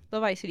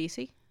love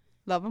AC/DC.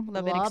 Love them.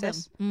 Love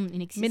NXS.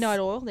 In excess. Midnight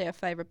Oil, they're our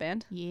favourite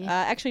band. Yeah.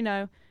 Actually,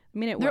 no.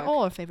 Minute They're Work.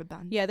 all our favorite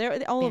bands. Yeah, they're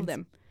all of bands.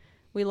 them.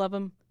 We love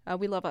them.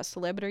 We love our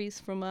celebrities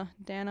from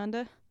Down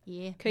Under.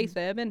 Yeah. Keith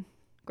Urban,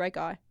 great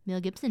guy. Mel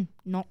Gibson,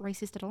 not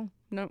racist at all.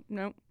 No.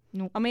 No.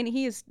 I mean,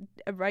 he is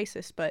a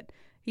racist, but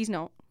he's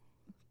not.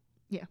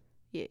 Yeah.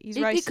 Yeah, he's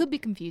It racist. could be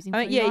confusing.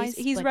 For you yeah, guys,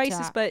 he's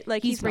racist, but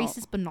like he's not.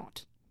 racist, but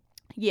not.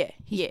 Yeah,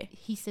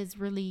 He says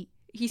really.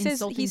 He says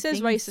insulting things.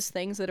 racist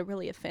things that are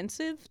really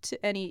offensive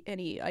to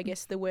any. I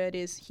guess the word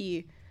is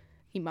he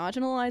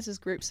marginalizes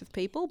groups of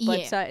people,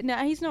 but no,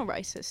 he's not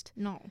racist.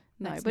 No.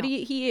 No, that's but not.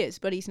 he is,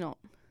 but he's not.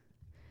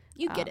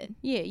 You get it.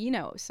 Yeah, you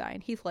know what I was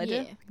saying. Heath Ledger,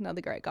 Yeah. another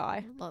great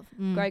guy. Love.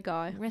 Great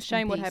guy. Rest in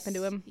Shame what happened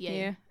to peace. him.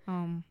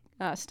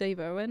 Yeah. Steve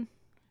Irwin.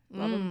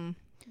 Love him.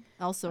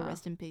 Also,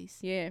 rest in peace.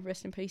 Yeah,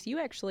 rest in peace. You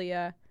actually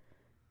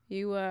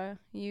you have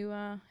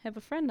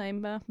a friend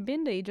named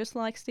Bindi, just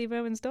like Steve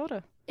Irwin's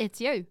daughter. It's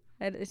you.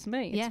 It's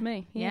me. It's Yeah.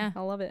 me. Yeah.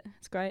 I love it.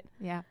 It's great.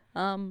 Yeah.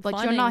 But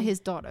But you're not his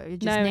daughter. You're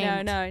just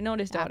named no, not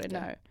his daughter. after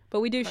No, but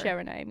we do her. share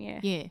a name. Yeah.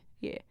 Yeah.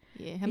 Yeah.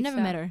 Yeah. I've It's, never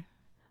met her.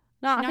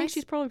 No, I think nice?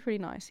 she's probably pretty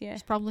nice. Yeah.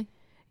 She's probably.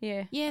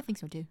 Yeah. Yeah, I think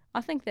so too.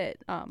 I think that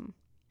I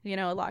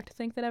like to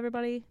think that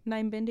everybody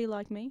named Bindi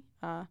like me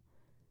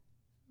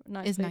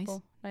nice Is nice.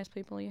 people. Nice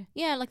people. Yeah.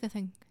 Yeah, I like the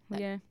thing.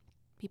 That Yeah.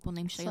 people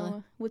named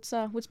Shayla.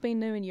 So, what's been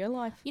new in your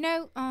life? You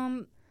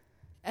know,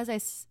 as I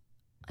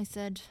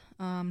said,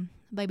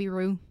 Baby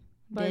Roo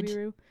Baby dead.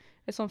 Roo.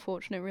 It's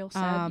unfortunate, real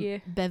sad. Yeah.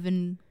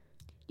 Bevan,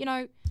 you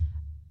know,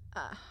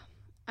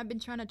 I've been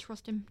trying to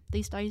trust him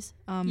these days.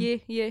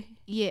 Yeah.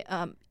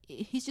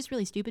 He's just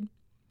really stupid,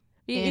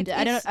 Yeah, and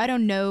I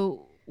don't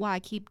know why I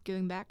keep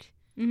going back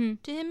Mm-hmm.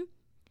 to him.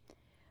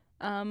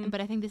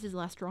 But I think this is the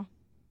last straw.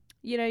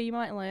 You know, you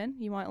might learn.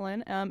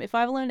 If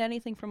I've learned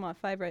anything from my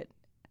favourite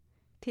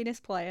tennis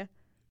player,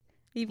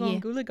 Yvonne Yeah.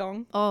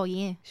 Goolagong, Oh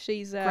yeah,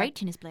 she's great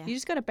tennis player. You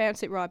just got to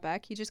bounce it right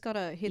back. You just got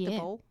to hit the Yeah.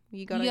 ball.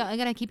 You I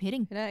gotta keep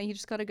hitting you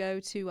just got to go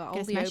to all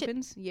the smash it.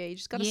 opens. Yeah, you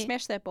just got to Yeah.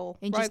 smash that ball.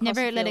 and right just across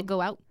never the let it field.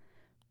 go out.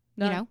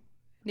 No, You know,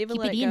 never keep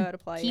let it it in. go out of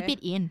play. Keep yeah. it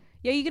in.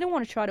 Yeah, you're gonna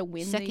want to try to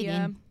win Suck the it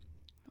in.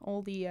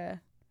 all the All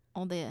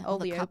all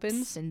the the cups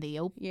opens. and the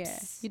opens. yeah.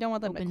 You don't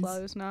want them opens. to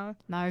close. No,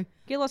 No.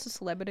 get lots of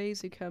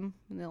celebrities who come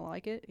and they'll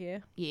like it. Yeah.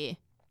 Yeah.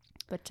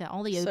 But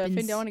all the So opens.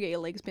 if you don't want to get your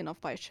legs bitten off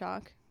by a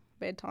shark,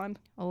 bad time.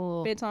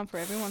 Oh. Bad time for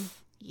everyone.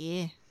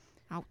 Yeah.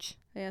 Ouch.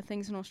 Yeah,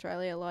 things in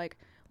Australia like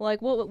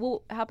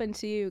what happened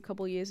to you a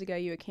couple of years ago?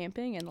 You were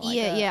camping and like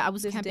Yeah, I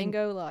was this camping.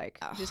 dingo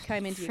just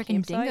came into your Freaking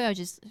campsite. dingo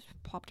just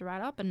popped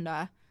right up and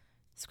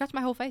scratched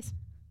my whole face.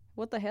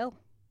 What the hell?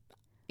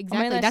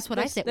 Exactly. that's what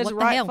I said. That's what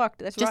right the hell? fucked.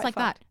 That's just right like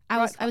fucked. that. I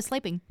Right was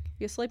sleeping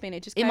You're sleeping.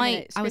 It just in came my. in,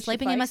 it I was scratched your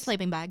sleeping in my face.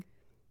 sleeping bag,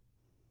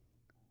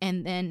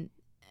 and then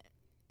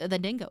the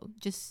dingo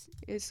just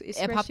It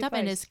it popped up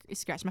and it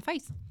scratched my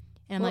face,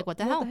 and I'm like, what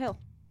the hell?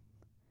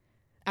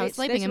 I was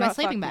sleeping in my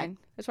sleeping bag.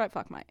 That's right,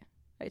 fuck, mate.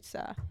 It's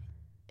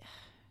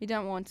you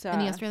don't want in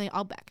the Australian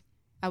outback.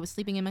 I was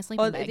sleeping in my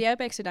sleeping Oh, bag. the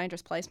Outback's a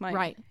dangerous place, mate.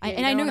 Right. Yeah,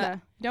 And I knew that.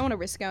 You don't want to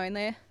risk going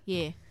there.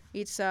 Yeah.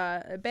 It's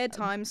bad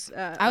times.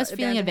 I was are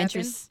feeling bound to happen.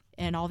 adventurous,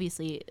 and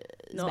obviously,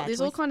 it's a No, bad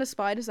there's all choice. kind of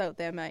spiders out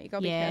there, mate. You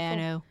gotta be Yeah, careful.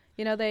 I know.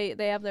 You know,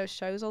 they have those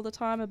shows all the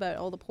time about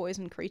all the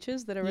poison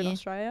creatures that are in Yeah.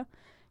 Australia.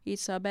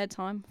 It's a bad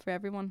time for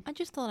everyone. I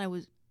just thought I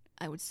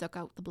would suck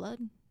out the blood,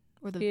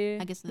 or the Yeah,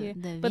 I guess the yeah.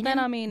 the But then, venom?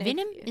 I mean, if-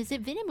 venom is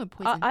it venom or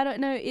poison? I don't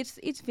know.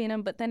 It's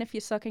venom, but then if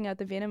you're sucking out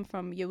the venom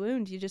from your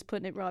wound, you're just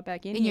putting it right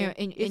back in In you. your-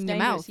 in- It's in your dangerous.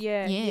 mouth.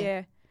 Yeah, Yeah.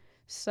 yeah.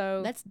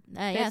 So that's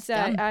that's,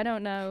 dumb. I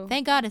don't know.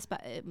 Thank God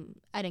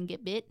I didn't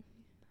get bit.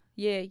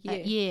 Yeah, yeah,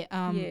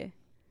 Yeah.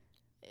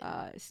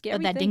 yeah.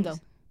 Scary that things. dingo.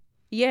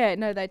 Yeah,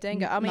 no, that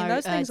dingo. I mean, No,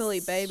 those things will s-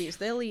 eat babies.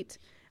 They'll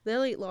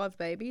eat live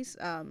babies.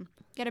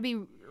 Gotta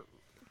be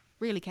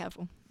really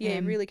careful. Yeah,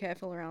 really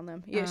careful around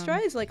them. Yeah, um,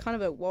 Australia's like kind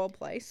of a wild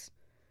place.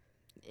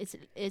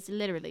 It's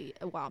literally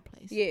a wild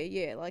place. Yeah,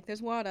 yeah. Like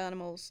there's wild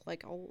animals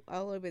like all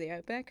over the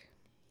outback.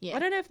 Yeah. I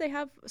don't know if they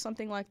have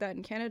something like that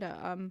in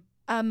Canada.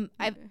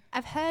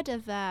 I've heard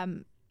of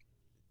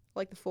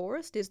Like the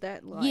forest. Is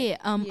that like? yeah.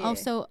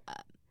 Also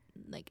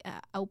like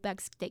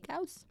Outback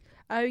Steakhouse.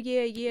 Oh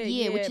yeah, yeah,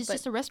 Yeah, which is but-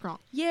 just a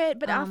restaurant. Yeah,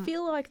 but I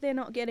feel like they're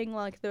not getting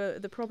like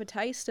the proper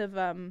taste of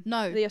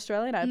No. the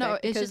Australian outback. No,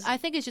 it's because, just I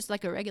think it's just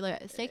like a regular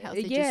steakhouse.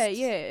 They yeah, just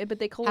yeah, but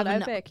they call have it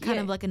an- outback. kind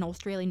yeah. of like an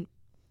Australian.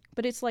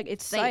 But it's like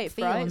it's safe safe,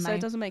 feel, right? and So they-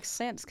 it doesn't make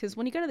sense because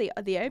when you go to the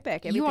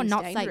outback, You are everything's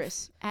not dangerous.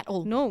 safe at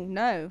all.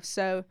 No.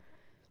 So,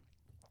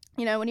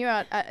 you know, when you're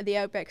out at the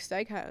Outback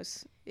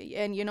Steakhouse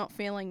and you're not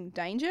feeling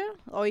danger,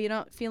 or you're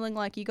not feeling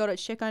like you got to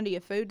check under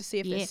your food to see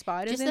if Yeah, there's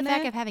spiders just in the there.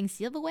 fact of having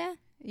silverware.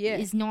 Yeah.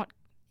 is not.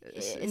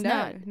 S- It's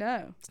no,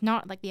 not. It's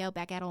not like the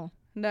Outback at all.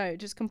 no,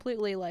 just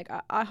completely like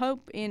I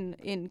hope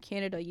in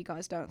Canada you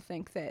guys don't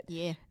think that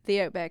Yeah.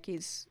 the Outback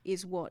is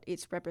what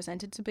it's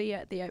represented to be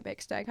at the Outback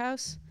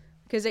Steakhouse.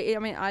 Because I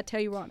mean, I tell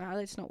you right now,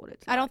 that's not what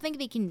it's. I don't think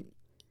they can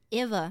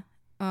ever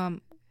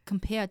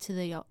compare to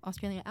the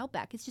Australian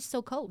Outback. It's just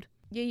so cold.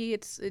 Yeah,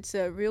 it's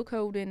real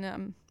cold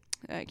in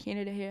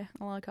Canada here.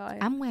 Like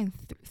I'm wearing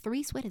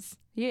 3 sweaters.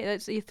 Yeah,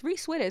 that's 3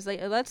 sweaters. Like,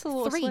 that's a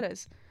lot of 3.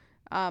 sweaters.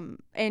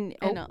 And I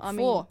mean,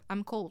 4.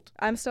 I'm cold.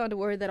 I'm starting to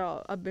worry that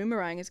a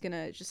boomerang is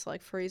gonna just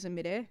like freeze in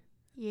midair.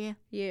 Yeah.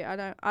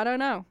 Yeah, I don't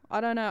know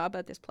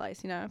about this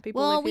place. You know,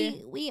 people Well, live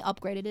here. we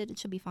upgraded it. It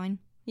should be fine.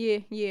 Yeah.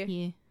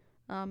 Yeah.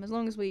 As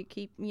long as we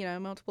keep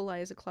multiple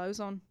layers of clothes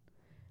on,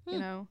 Hmm. you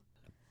know.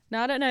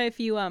 Now I don't know if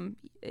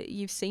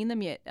you've seen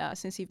them yet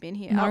since you've been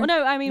here. No. Oh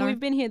no, I mean No. we've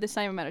been here the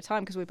same amount of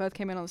time because we both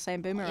came in on the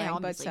same boomerang.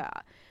 obviously.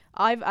 But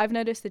I've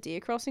noticed the deer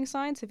crossing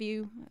signs. Have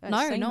you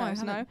No, seen no, I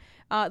those? haven't.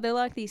 No. They're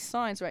like these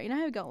signs, right? You know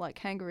how we got like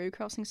kangaroo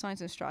crossing signs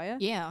in Australia?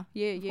 Yeah.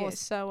 Yeah. course.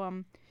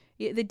 So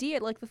yeah, the deer,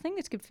 like the thing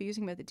that's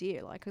confusing about the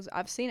deer, like because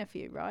I've seen a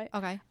few, right?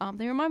 Okay.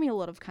 They remind me a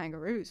lot of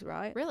kangaroos,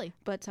 right? Really?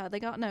 But they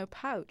got no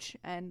pouch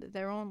and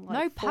they're on No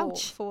like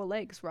pouch? four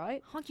legs,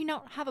 right? How do you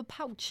not have a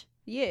pouch?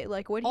 Yeah,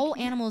 like where do you All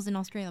keep, animals in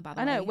Australia, by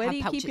the I way, know, where have do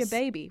you keep your pouches.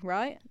 baby,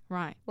 right?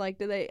 Right. Like,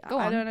 do they? Go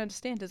I on. don't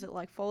understand. Does it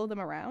like follow them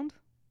around?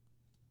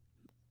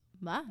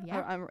 Yeah.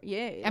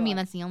 Yeah. I mean, like-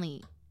 that's the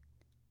only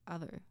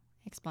other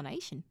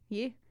explanation.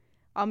 yeah.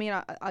 I mean,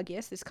 I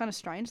guess it's kind of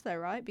strange though,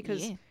 right?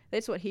 Because Yeah.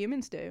 that's what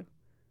humans do.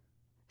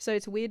 So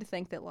it's weird to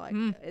think that like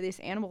this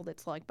animal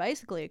that's like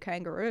basically a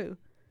kangaroo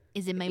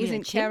Is it maybe a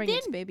isn't chimp carrying then?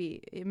 its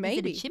baby. Is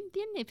Maybe. it a chimp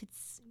then if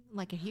it's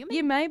like a human?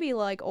 Yeah, maybe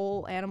like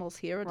all animals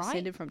here are Right.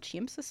 descended from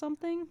chimps or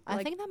something. I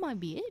Like, think that might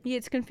be it. yeah,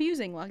 it's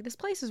confusing. Like this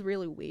place is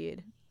really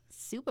weird.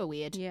 Super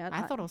weird. Yeah,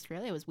 I I- thought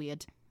Australia was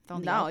weird. Thought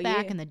the No,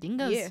 Outback yeah. and the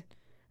dingoes. Yeah.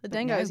 The But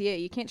dingoes, no. yeah,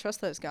 you can't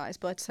trust those guys.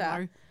 But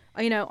No.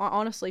 you know, I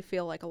honestly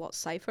feel like a lot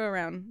safer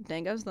around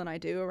dingoes than I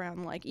do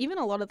around like even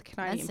a lot of the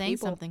Canadian That's saying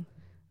people. something.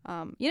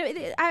 You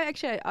know,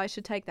 I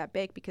should take that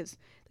back because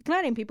the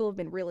Canadian people have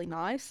been really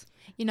nice.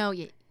 You know,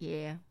 yeah.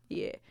 Yeah,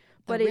 They're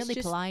but it's really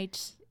just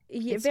polite.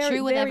 yeah, It's very,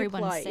 true what very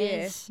everyone polite.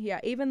 says. Yeah.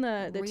 Even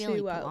the Really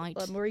two polite.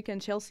 Marika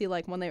and Chelsea,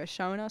 like when they were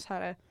showing us how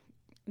to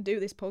do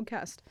this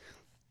podcast,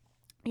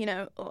 you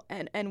know,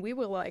 and we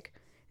were like,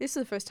 this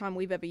is the first time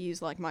we've ever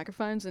used like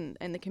microphones and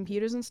the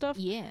computers and stuff.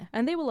 Yeah.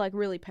 And they were like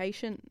really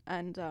patient,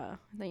 and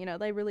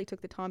they really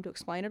took the time to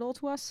explain it all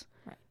to us.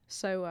 Right.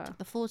 So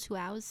The full 2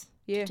 hours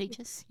yeah, to teach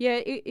us. yeah,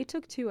 it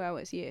took 2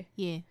 hours. Yeah,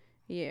 Yeah.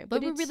 yeah,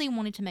 But we it's- really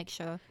wanted to make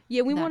sure.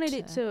 yeah we that, wanted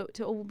it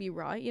to all be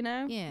right, you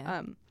know.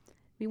 Yeah.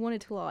 We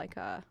wanted to like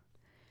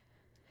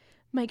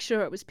make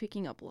sure it was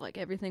picking up like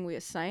everything we were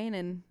saying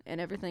and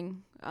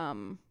everything.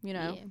 You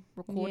know, Yeah.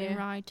 Recording yeah.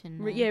 right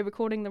and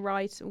recording the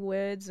right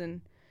words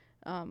and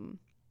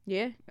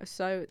yeah.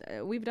 So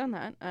we've done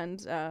that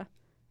and.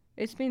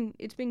 It's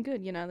been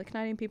good, you know. The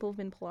Canadian people have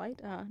been polite.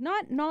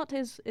 Not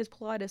as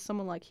polite as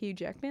someone like Hugh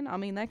Jackman. I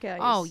mean, that guy.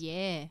 Oh is,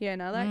 yeah. yeah.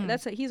 No,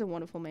 he's a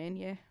wonderful man.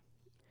 Yeah.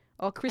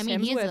 Oh, Chris I mean,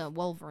 Hemsworth. he is a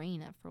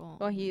Wolverine after all.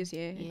 Oh, he is.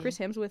 Yeah. Yeah. Chris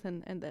Hemsworth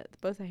and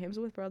both the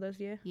Hemsworth brothers.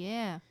 Yeah.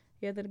 Yeah.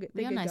 Yeah, they're good.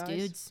 Real They're good nice guys.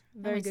 dudes.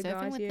 Very I was good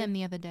surfing guys. with Yeah. them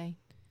the other day.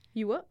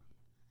 You what?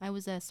 I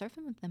was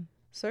surfing with them.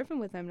 Surfing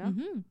with them now?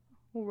 Mm-hmm.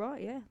 All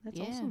right. Yeah. That's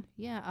Yeah. awesome.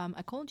 Yeah.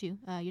 I called you.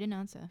 You didn't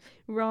answer.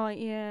 Right.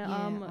 Yeah.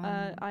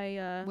 Yeah,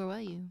 I Where were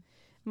you?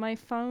 my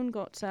phone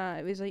got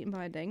it was eaten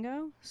by a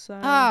dingo. So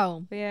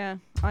Oh. yeah,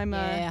 I'm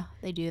Yeah,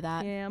 they do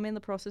that. yeah, I'm in the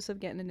process of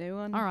getting a new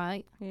one. All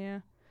right. Yeah.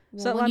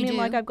 Well, So when I you mean,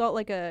 like do- I've got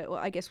like well,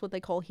 I guess what they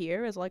call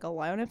here is like a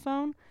loaner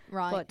phone,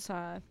 Right. but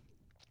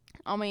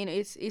I mean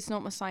it's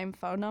not my same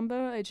phone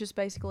number. It's just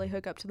basically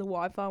hook up to the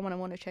Wi-Fi when I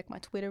want to check my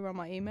Twitter or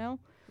my email.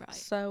 Right.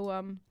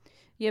 So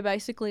yeah,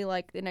 basically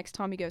like the next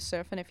time you go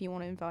surfing, if you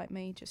want to invite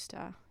me, just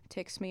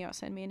text me or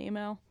send me an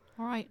email.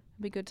 All right.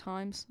 It'll be good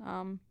times.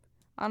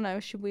 I don't know.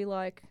 Should we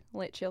like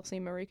let Chelsea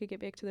and Marika get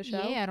back to the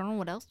show? Yeah, I don't know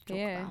what else to talk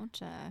Yeah.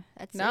 about.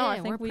 That's No, it. I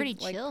think we're pretty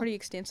we've, like, chill. pretty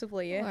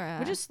extensively. Yeah,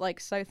 we're just like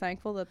so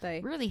thankful that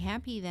they really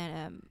happy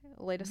that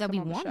let us that come we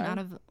on the won show. out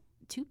of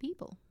 2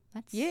 people.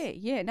 That's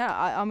Yeah. No,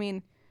 I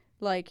mean,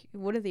 like,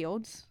 what are the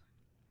odds?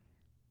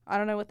 I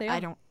don't know what they are. I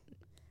don't.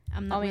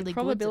 I'm not I mean, really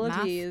probability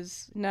good at math.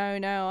 is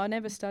no. I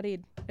never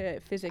studied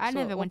physics. I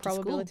never or went to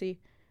school. probability.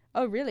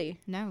 Oh, really?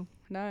 No.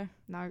 No.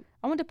 No.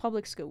 I went to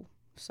public school.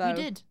 So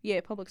did? Yeah,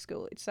 public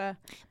school. It's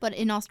But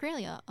in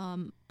Australia,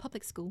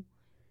 public school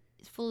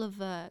is full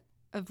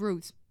of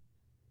rules.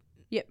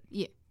 Yep.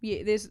 Yeah.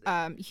 Yeah. There's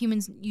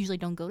Humans usually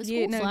don't go to school.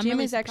 yeah. No, so I'm gym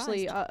really is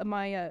actually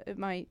surprised.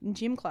 my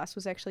gym class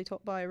was actually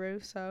taught by a Roo.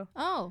 So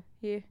Oh,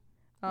 yeah.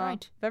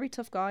 Right. Very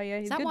tough guy. Yeah.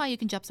 is He's that good. why you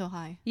can jump so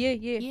high? Yeah.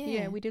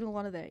 Yeah. We did a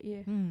lot of that.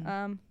 Yeah.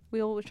 Mm.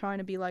 We all were trying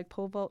to be like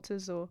pole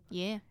vaulters or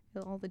Yeah.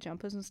 all the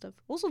jumpers and stuff.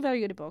 Also very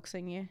good at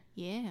boxing. Yeah.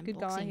 Yeah. and Good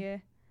boxing.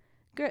 guy.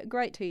 Yeah.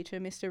 Great teacher,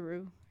 Mr.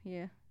 Roo.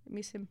 Yeah.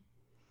 Miss him.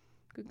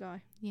 Good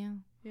guy. Yeah.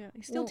 Yeah.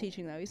 He's still Well-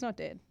 teaching though. He's not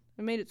dead.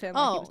 I made it sound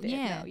like he was Oh, dead.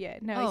 yeah. No, yeah.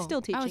 No, he's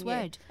still teaching. I was yeah.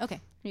 worried. Okay.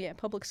 Yeah.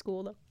 Public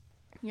school though.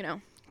 You know,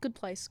 good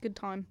place, good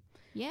time.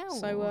 Yeah.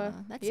 So,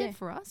 well, that's yeah. it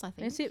for us, I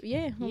think. That's it.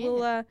 Yeah. Yeah.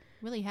 We'll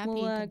Really happy we'll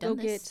you could go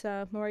done this.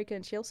 get Marika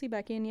and Chelsea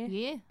back in. Yeah.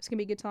 Yeah. It's gonna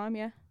be a good time.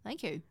 Yeah.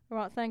 Thank you. All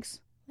right. Thanks.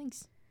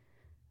 Thanks.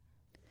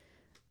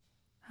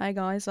 Hi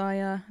guys,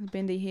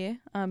 Bendy here.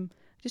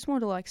 Just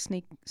wanted to like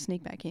sneak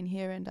back in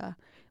here and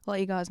let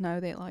you guys know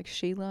that like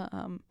Sheila,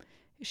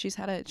 she's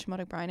had a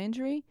traumatic brain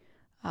injury.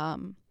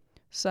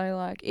 So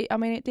like, it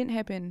didn't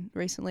happen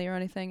recently or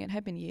anything. It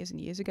happened years and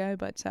years ago.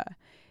 But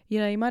you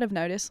know, you might have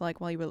noticed like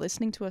while you were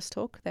listening to us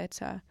talk that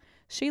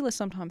Sheila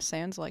sometimes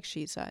sounds like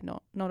she's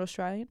not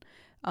Australian.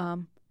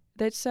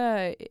 That's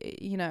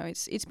you know,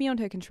 it's beyond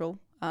her control.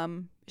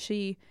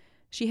 She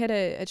had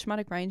a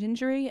traumatic brain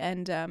injury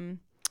and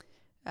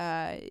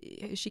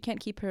she can't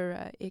keep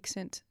her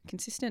accent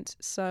consistent,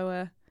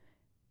 so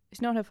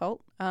it's not her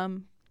fault.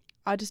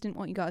 I just didn't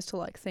want you guys to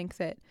like think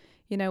that,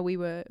 you know, we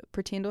were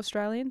pretend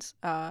Australians.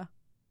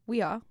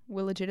 We're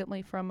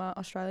legitimately from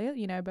Australia,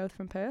 you know, both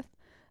from Perth.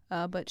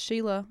 But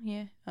Sheila,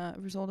 a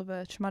result of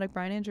a traumatic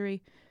brain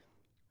injury,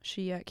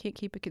 she can't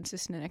keep a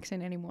consistent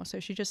accent anymore, so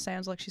she just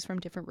sounds like she's from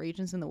different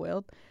regions in the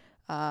world.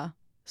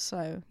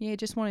 So yeah,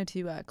 just wanted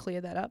to clear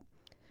that up.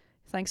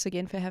 Thanks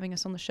again for having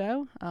us on the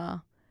show.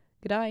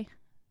 Good day.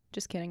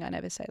 Just kidding, I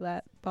never say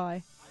that.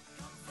 Bye.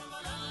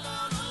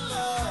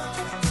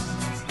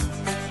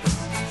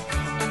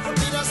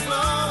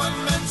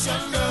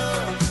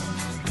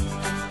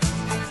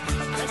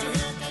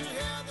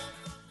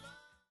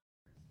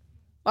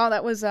 Wow,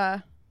 that was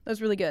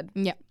really good.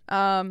 Yeah.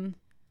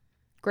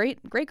 Great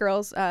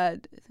girls.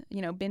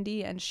 You know,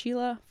 Bindi and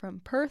Sheila from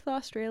Perth,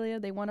 Australia.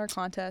 They won our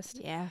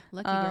contest. Yeah.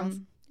 Lucky girls.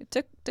 It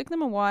took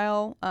them a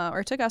while, or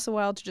it took us a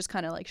while to just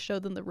kind of like show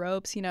them the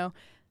ropes. You know,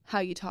 how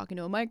you talk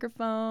into a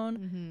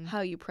microphone,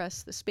 how you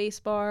press the space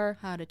bar,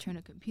 How to turn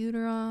a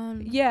computer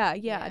on.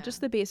 yeah,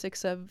 just the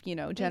basics of, you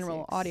know, general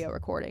Basics. audio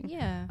recording.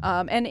 Yeah.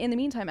 And in the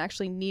meantime,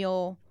 actually,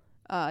 Neil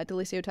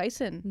Delisio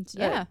Tyson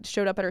Yeah.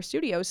 showed up at our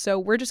studio, so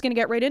we're just gonna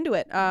get right into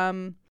it.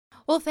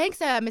 Well, thanks,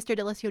 Mr.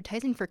 Delisio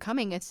Tyson, for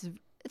coming. It's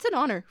an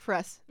honor for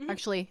us,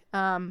 actually.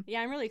 Yeah,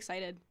 I'm really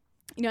excited.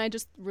 You know, I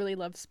just really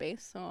love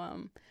space,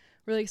 so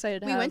really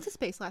excited. We went to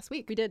space last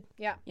week. We did,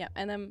 yeah,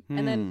 and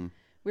then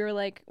we were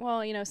like,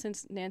 well, you know,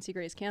 since Nancy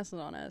Grace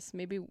canceled on us,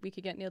 maybe we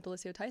could get Neil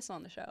Delisio Tyson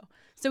on the show.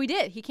 So we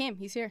did. He came.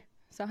 He's here.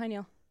 So hi,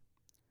 Neil.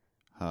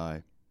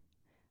 Hi.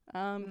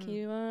 Can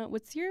you?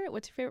 What's your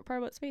favorite part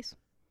about space?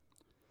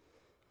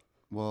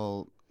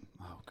 Well,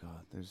 oh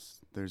God,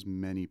 there's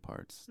many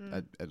parts.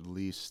 At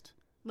least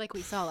Like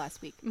we saw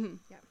last week.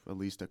 at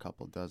least a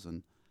couple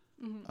dozen.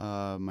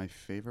 My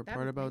favorite That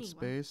part about many, wow.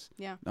 space.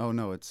 Yeah. Oh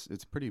no, it's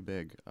pretty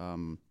big.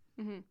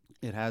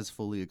 It has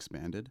fully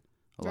expanded.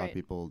 A lot Right. of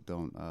people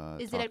don't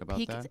Is talk it at about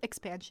peak that.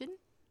 expansion?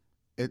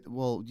 It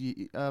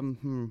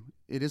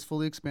it is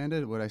fully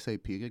expanded. Would I say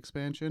peak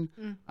expansion?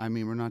 I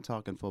mean, we're not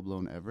talking full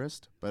blown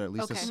Everest, but at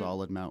least a Okay.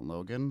 solid Mount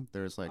Logan.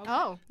 There's like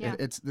Oh, yeah.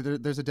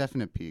 there's a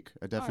definite peak,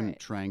 a definite Alright.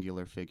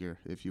 triangular figure,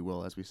 if you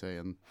will, as we say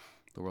in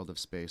the world of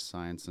space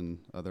science and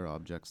other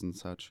objects and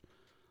such.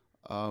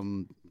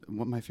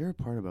 What my favorite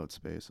part about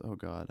space? Oh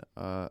God,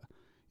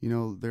 you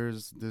know,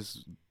 there's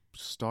this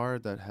star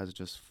that has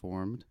just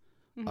formed.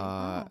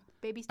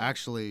 Baby steps.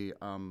 Actually,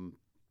 I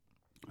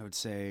would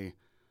say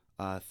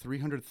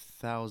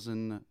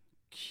 300,000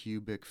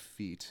 cubic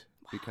feet,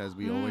 because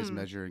we always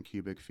measure in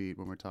cubic feet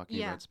when we're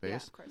talking about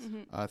space. of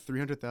course.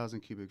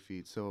 300,000 cubic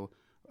feet, so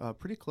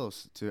pretty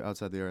close to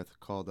outside the Earth,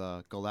 called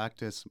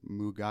Galactus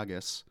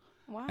Mugagus.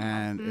 Wow.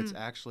 And it's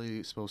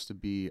actually supposed to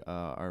be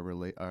our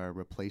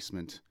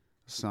replacement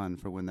sun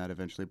for when that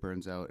eventually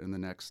burns out in the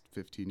next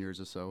 15 years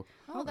or so.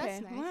 Oh,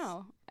 that's nice.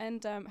 Wow.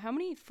 And how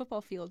many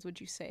football fields would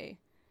you say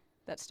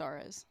that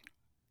star is?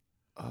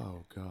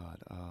 Oh God,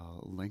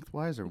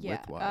 lengthwise or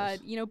widthwise?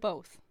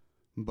 Both.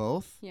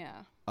 Both.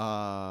 Yeah.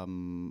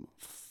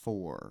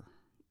 4.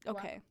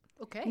 Okay.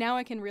 Okay. Now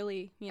I can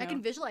really, I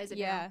can visualize it.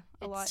 Yeah,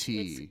 now. a lot.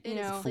 T. It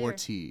is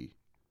 4T.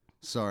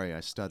 Sorry,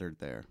 I stuttered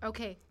there.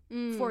 Okay.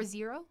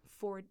 40,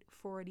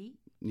 40.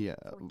 Yeah.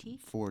 4T?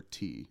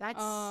 4T.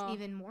 That's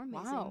even more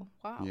amazing.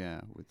 Wow.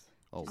 Yeah, with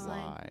a Just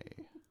Y.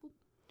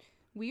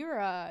 We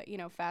were,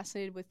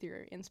 fascinated with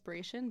your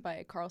inspiration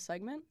by Carl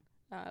Segment.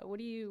 What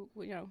do you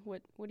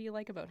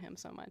like about him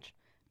so much?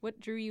 What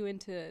drew you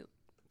into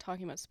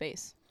talking about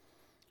space?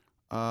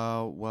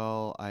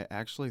 Well, I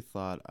actually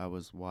thought I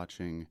was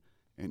watching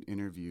an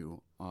interview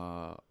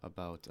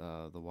about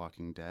The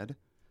Walking Dead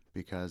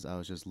because I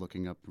was just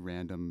looking up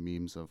random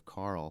memes of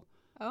Carl.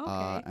 Oh,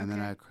 okay. And then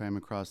I came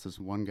across this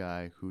one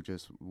guy who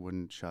just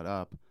wouldn't shut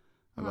up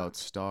about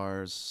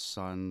stars,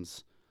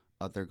 suns,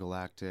 other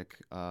galactic,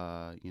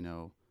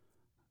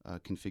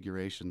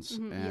 configurations.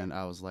 And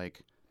I was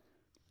like,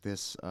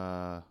 this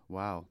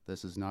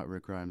is not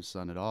Rick Grimes'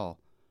 son at all.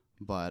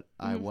 But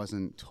I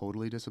wasn't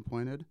totally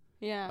disappointed.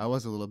 Yeah. I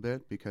was a little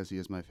bit because he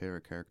is my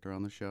favorite character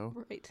on the show.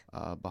 Right.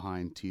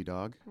 Behind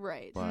T-Dog.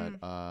 Right.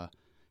 But,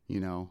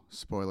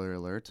 spoiler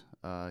alert,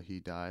 he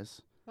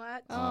dies.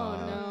 What? Oh,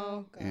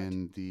 no.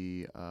 In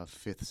the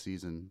 5th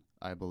season,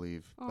 I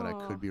believe. But I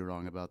could be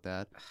wrong about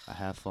that. I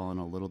have fallen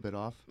a little bit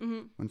off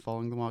when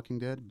following The Walking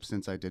Dead,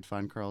 since I did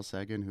find Carl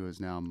Sagan, who is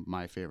now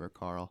my favorite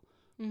Carl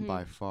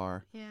by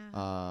far.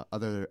 Yeah.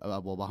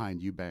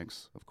 Behind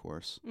Eubanks, of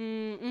course.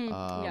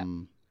 Yeah.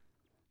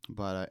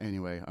 But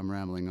anyway, I'm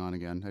rambling on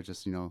again. I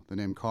just, the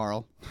name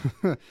Carl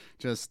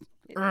just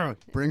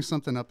brings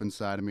something up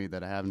inside of me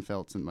that I haven't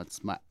felt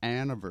since my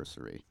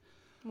anniversary.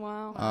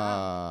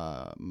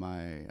 Wow.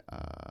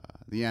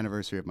 The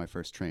anniversary of my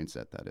first train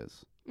set, that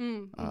is.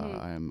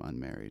 I am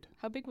unmarried.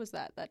 How big was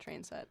that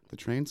train set? The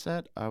train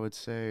set, I would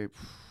say,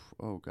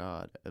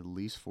 at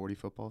least 40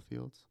 football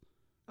fields.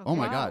 Okay. Oh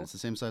my Wow. God, it's the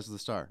same size as the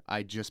star.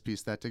 I just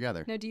pieced that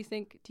together. Now, do you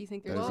think there's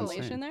That is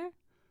ventilation insane. there?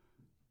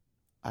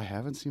 I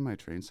haven't seen my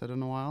train set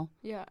in a while.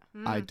 Yeah.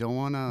 I don't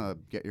want to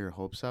get your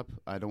hopes up.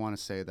 I don't want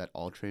to say that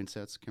all train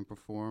sets can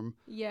perform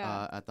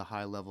at the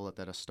high level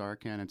that a star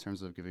can in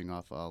terms of giving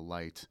off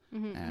light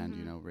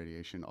and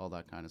radiation, all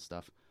that kind of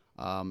stuff.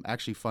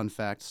 Actually, fun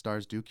fact: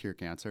 stars do cure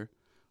cancer.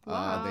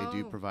 They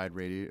do provide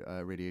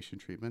radiation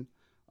treatment.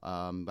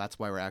 That's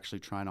why we're actually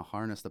trying to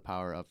harness the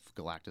power of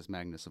Galactus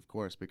Magnus, of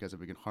course, because if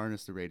we can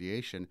harness the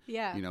radiation,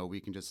 we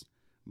can just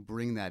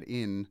bring that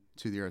in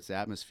to the Earth's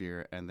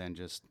atmosphere and then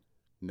just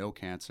no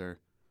cancer,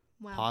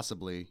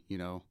 possibly,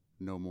 no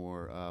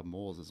more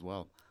moles as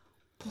well.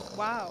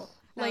 Wow.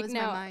 That was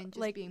my mind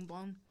just being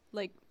blown.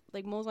 Like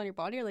moles on your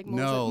body, or like moles,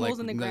 No, moles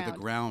in the ground? the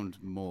ground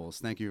moles.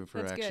 Thank you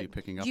for That's actually good.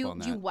 picking up Do on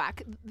that. you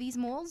whack these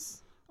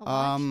moles a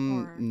lot?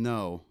 Or?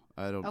 No,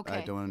 I don't. Okay.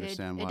 I don't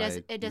understand it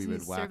why doesn't we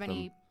would whack serve them.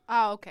 any.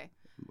 Oh, okay.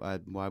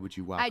 Why would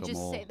you whack I a just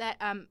mole? say that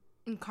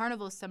in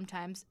carnivores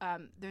sometimes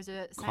there's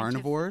a scientific-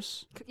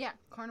 Carnivores? Yeah,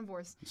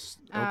 carnivores.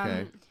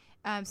 Okay.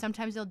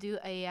 Sometimes they'll do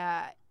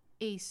a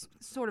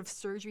sort of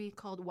surgery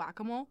called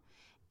whack-a-mole,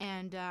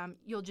 and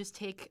you'll just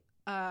take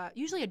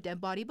usually a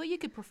dead body, but you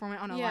could perform it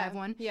on a live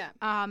one. Yeah.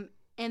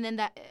 And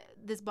then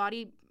this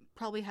body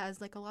probably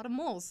has like a lot of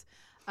moles.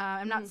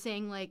 I'm not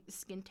saying like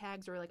skin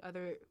tags or like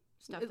other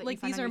stuff. That Like, you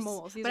find these on are your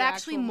moles. These but are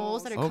actually actual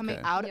moles that are moles. coming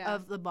Okay. out Yeah.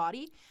 of the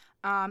body.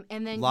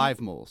 And then Live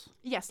moles.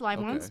 yes, live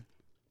Okay. ones,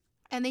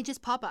 and they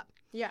just pop up.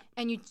 Yeah.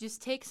 And you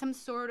just take some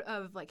sort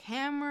of like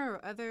hammer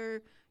or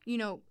other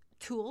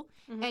tool,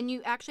 and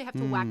you actually have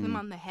to whack them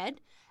on the head.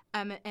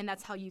 And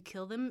that's how you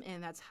kill them,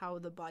 and that's how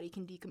the body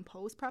can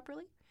decompose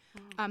properly.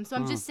 So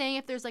I'm just saying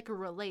if there's like a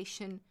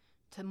relation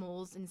to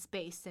moles in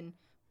space and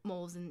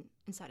moles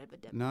inside of a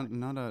dead body.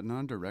 Not a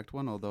non-direct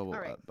one, although All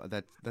right.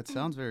 that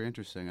sounds very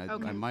interesting. I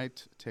Okay.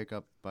 might take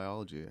up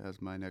biology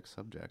as my next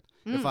subject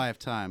if I have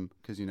time,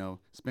 because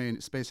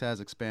space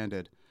has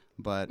expanded.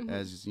 But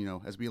as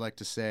we like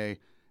to say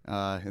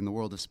in the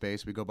world of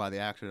space, we go by the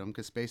acronym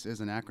because space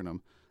is an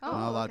acronym.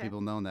 Not a lot of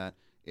people know that.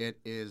 It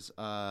is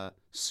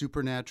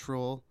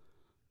supernatural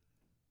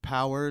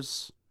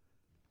powers.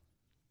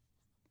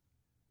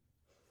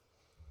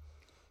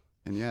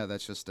 And yeah,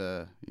 that's just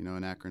an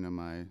acronym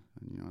I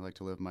like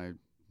to live my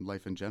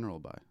life in general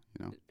by.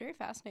 Very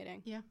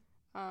fascinating. Yeah.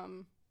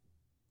 Um,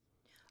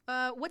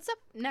 What's up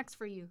next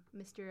for you,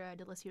 Mr.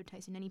 Delisio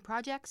Tyson? Any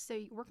projects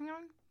that you're working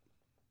on?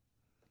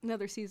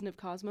 another season of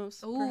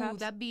Cosmos. Oh, perhaps?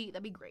 that'd be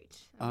great.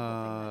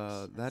 I'm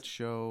hoping That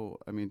show.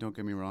 I mean, don't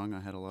get me wrong. I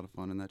had a lot of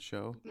fun in that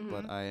show,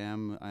 but I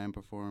am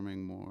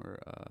performing more,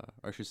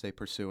 or I should say,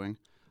 pursuing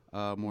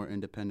more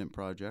independent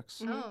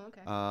projects. Oh,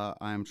 okay.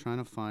 I am trying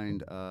to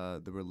find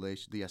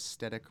the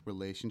aesthetic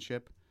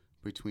relationship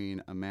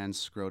between a man's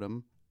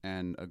scrotum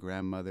and a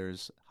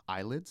grandmother's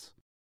eyelids.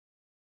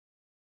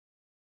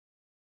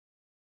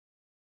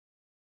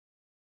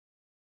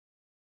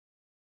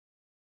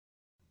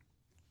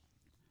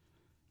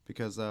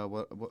 Because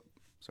what?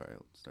 Sorry,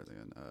 I'll start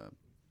again.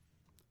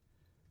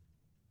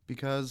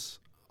 Because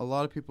a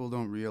lot of people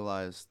don't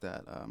realize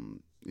that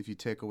if you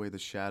take away the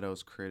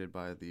shadows created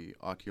by the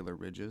ocular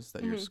ridges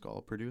that your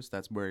skull produced,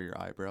 that's where your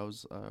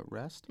eyebrows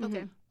rest.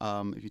 Okay.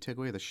 If you take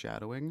away the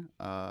shadowing,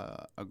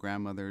 a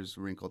grandmother's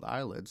wrinkled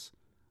eyelids,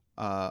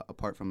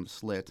 apart from the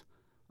slit,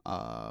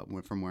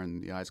 from where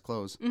the eyes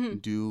close,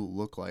 do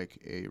look like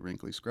a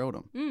wrinkly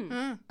scrotum.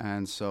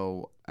 And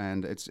so,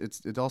 and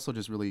it also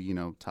just really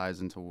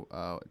ties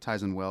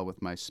in well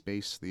with my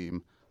space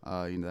theme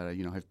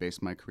that I've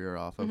based my career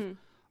off of.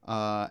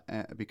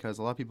 Because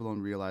a lot of people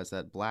don't realize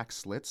that black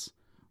slits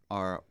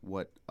are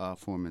what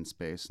form in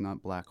space,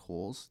 not black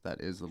holes.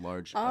 That is a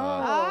large.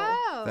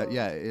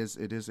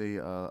 It is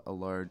a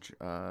large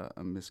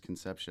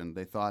misconception.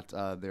 They thought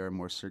they were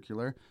more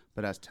circular,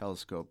 but as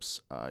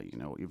telescopes,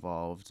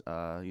 evolved,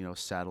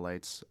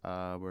 satellites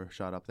were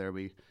shot up there.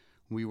 We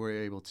were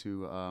able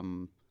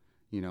to,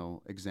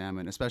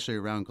 examine, especially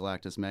around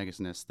Galactus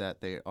Magnus,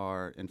 that they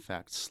are in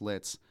fact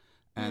slits,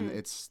 and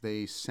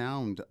they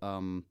sound.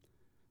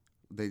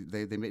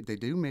 They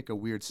do make a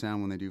weird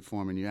sound when they do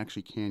form, and you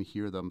actually can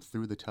hear them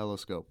through the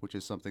telescope, which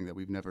is something that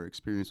we've never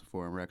experienced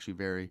before, and we're actually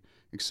very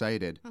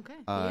excited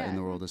in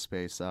the world of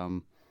space.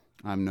 I'm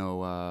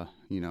no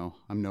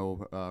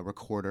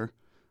recorder,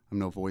 I'm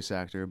no voice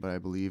actor, but I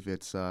believe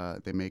it's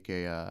they make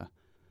a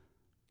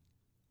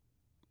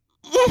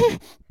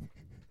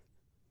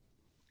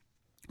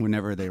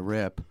whenever they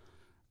rip,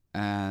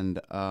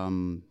 and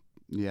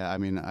yeah, I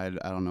mean, I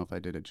don't know if I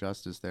did it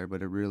justice there,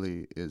 but it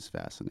really is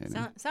fascinating.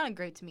 Sounded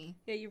great to me.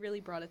 Yeah, you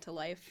really brought it to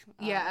life.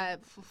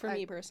 For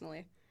me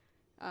personally.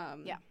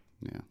 Yeah,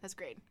 that's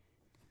great.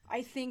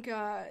 I think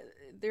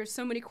there's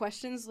so many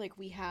questions like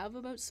we have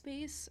about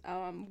space.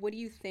 What do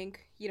you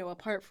think,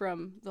 apart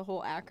from the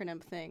whole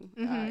acronym thing,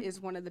 is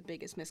one of the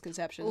biggest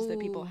misconceptions that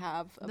people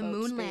have about the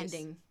moon space?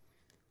 landing?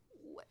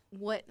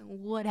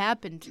 What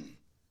happened?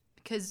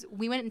 Because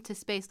we went into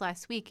space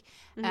last week,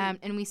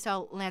 and we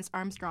saw Lance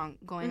Armstrong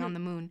going on the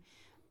moon.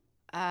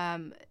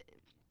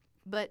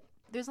 But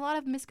there's a lot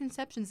of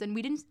misconceptions, and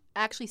we didn't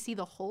actually see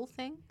the whole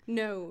thing.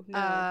 No.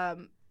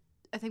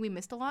 I think we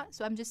missed a lot.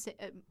 So I'm just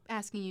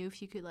asking you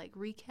if you could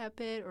recap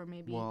it, or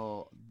maybe.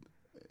 Well,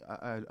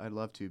 I'd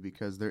love to,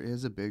 because there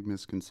is a big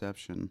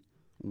misconception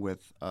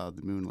with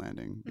the moon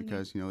landing,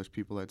 because there's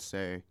people that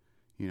say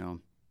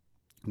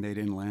they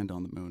didn't land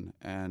on the moon,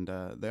 and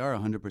they are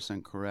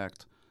 100%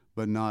 correct,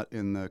 but not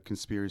in the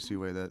conspiracy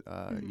way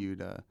that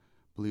you'd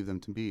believe them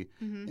to be.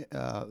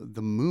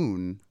 The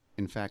moon,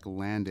 in fact,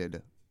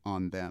 landed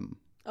on them.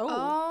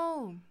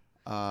 Oh.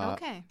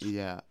 Okay.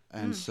 Yeah,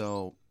 and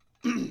so,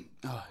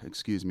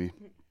 excuse me,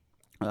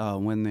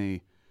 when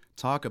they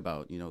talk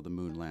about, the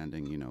moon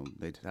landing,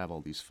 they have all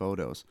these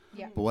photos.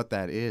 Yeah. But what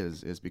that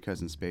is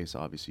because in space,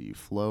 obviously, you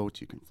float,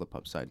 you can flip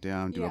upside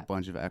down, do a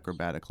bunch of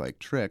acrobatic-like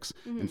tricks.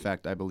 In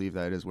fact, I believe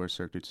that is where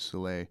Cirque du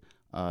Soleil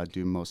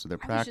do most of their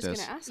practice. I was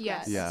just going to ask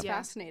Yes. that. Yeah. That's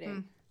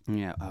fascinating.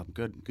 Yeah,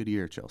 good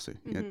ear, Chelsea.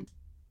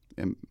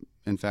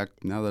 In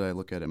fact, now that I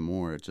look at it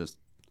more, it's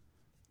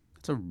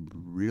a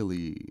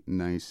really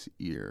nice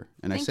ear.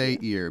 And Thank I say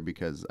you. ear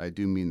because I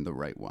do mean the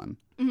right one.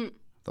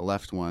 The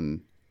left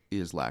one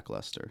is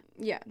lackluster.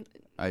 Yeah.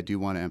 I do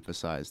want to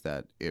emphasize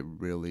that it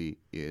really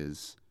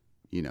is,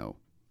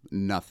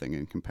 nothing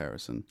in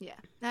comparison. Yeah,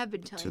 I've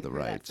been telling To the her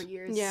that right. for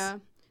years. Yeah.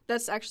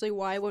 That's actually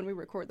why when we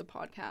record the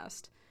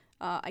podcast,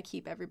 I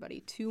keep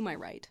everybody to my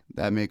right.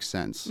 That makes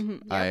sense.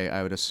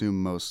 I would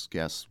assume most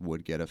guests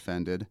would get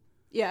offended.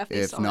 Yeah,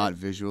 If not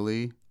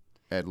visually,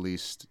 at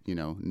least,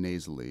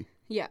 nasally.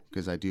 Yeah.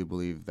 Because I do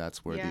believe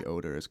that's where Yeah. the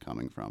odor is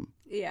coming from.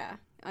 Yeah.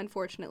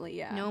 Unfortunately,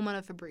 yeah. No amount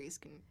of Febreze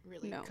can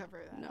really No,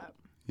 cover that up.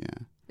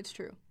 Yeah. It's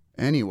true.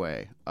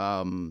 Anyway,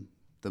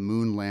 the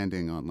moon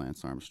landing on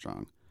Lance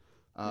Armstrong.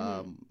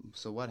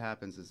 So what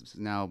happens is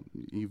now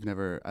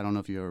I don't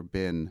know if you've ever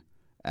been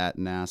at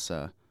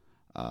NASA.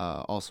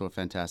 Also a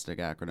fantastic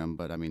acronym,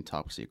 but I mean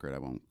top secret. I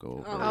won't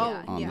go over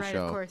it on the right,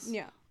 show. of course.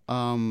 Yeah.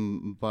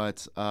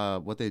 But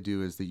what they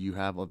do is that you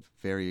have a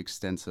very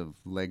extensive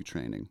leg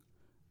training.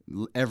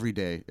 Every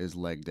day is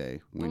leg day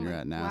when you're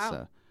at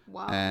NASA.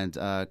 Wow. And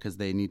because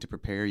they need to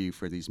prepare you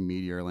for these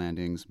meteor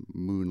landings,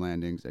 moon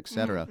landings,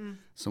 etc.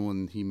 So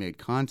when he made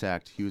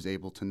contact, he was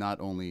able to not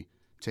only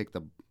take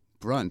the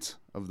brunt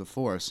of the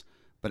force,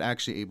 but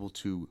actually able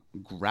to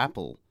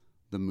grapple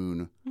the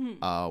moon,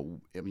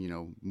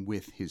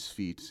 with his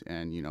feet,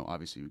 and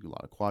obviously a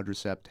lot of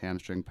quadricep,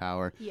 hamstring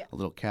power, a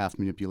little calf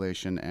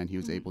manipulation, and he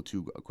was able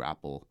to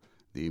grapple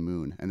the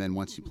moon. And then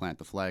once you plant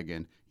the flag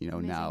in,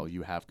 now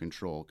you have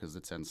control because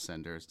it sends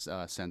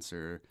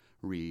sensory,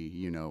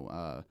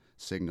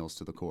 signals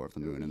to the core of the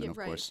moon, and then of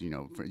course,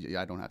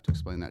 I don't have to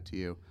explain that to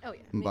you. Oh, yeah.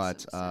 Makes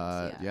But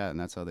some sense, and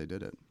that's how they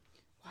did it.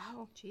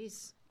 Wow.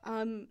 Jeez.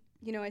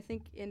 I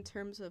think in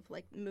terms of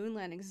moon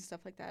landings and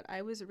stuff like that,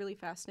 I was really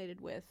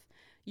fascinated with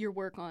your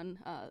work on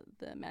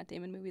the Matt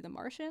Damon movie The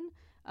Martian.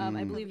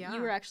 I believe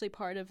you were actually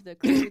part of the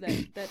crew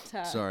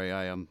that Sorry,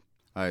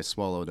 I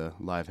swallowed a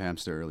live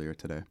hamster earlier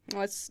today.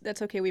 Well,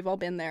 that's okay. We've all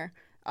been there.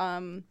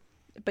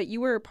 but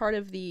you were part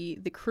of the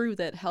crew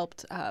that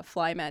helped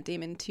fly Matt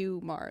Damon to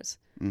Mars.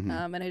 And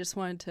I just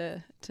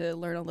wanted to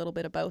learn a little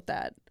bit about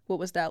that. What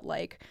was that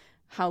like?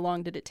 How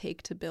long did it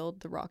take to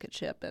build the rocket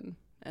ship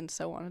and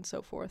so on and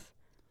so forth?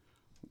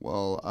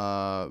 Well,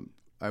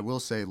 I will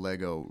say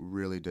Lego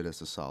really did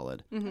us a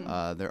solid.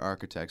 Their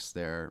architects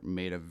there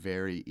made a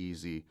very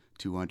easy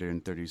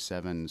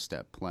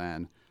 237-step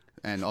plan,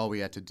 and all we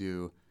had to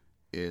do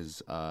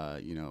is,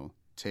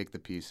 take the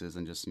pieces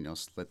and just,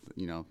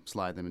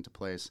 slide them into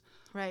place.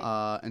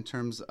 Right. In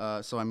terms,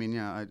 so I mean,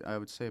 yeah, I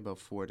would say about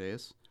 4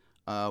 days.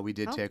 We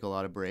did take a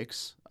lot of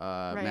breaks.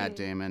 Matt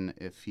Damon,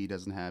 if he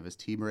doesn't have his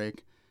tea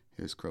break,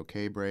 his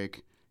croquet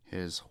break,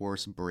 his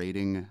horse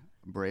braiding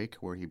break,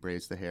 where he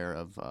braids the hair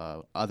of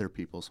other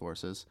people's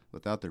horses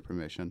without their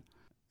permission,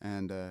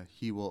 and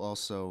he will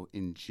also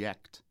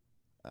inject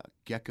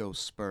gecko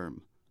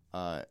sperm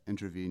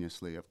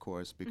intravenously, of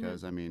course,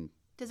 because I mean,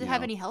 Does it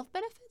have any health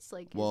benefits?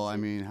 Like, well, I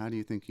mean, how do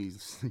you think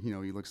he's?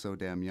 He looks so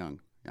damn young.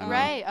 I mean,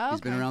 Right. Oh,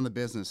 He's been okay. around the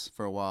business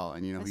for a while,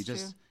 and That's he true.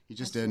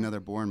 just did another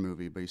Bourne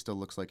movie, but he still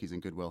looks like he's in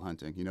Good Will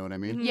Hunting. You know what I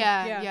mean?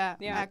 Yeah.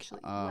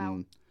 Actually,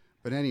 wow.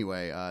 But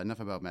anyway, enough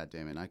about Matt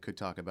Damon. I could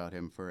talk about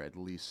him for at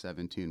least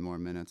 17 more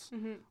minutes.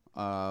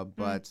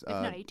 But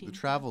not 18. the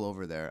travel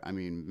over there, I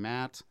mean,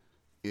 Matt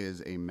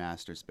is a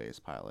master space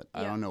pilot.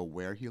 I don't know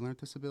where he learned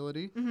this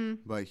ability,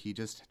 but he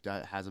just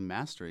has a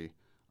mastery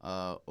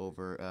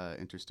over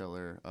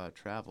interstellar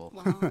travel.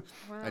 Wow.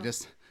 I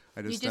just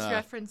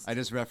referenced- I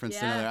just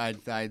referenced Yeah.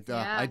 another. I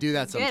Yeah. do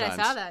that Good, I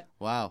sometimes. saw that.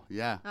 Wow.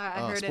 Yeah.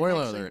 I heard it,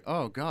 spoiler actually. alert.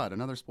 Oh God,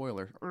 another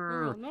spoiler.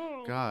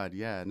 no. God,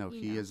 yeah. No,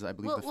 he is. I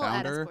believe the We'll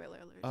add a founder spoiler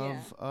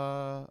alert.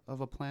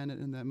 of a planet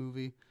in that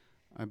movie.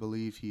 I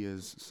believe he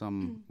is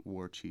some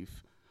war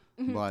chief.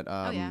 But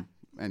yeah.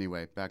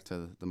 anyway, back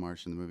to the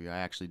Martian, the movie I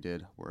actually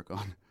did work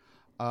on.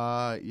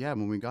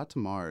 When we got to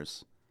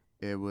Mars,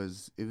 it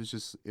was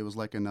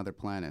like another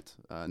planet,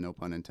 no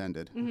pun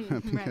intended,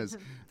 because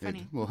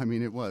Funny.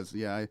 it was.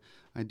 Yeah,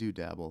 I do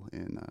dabble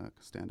in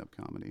stand-up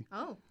comedy.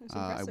 Oh,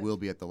 I will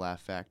be at the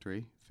Laugh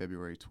Factory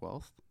February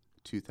 12th.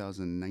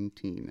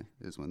 2019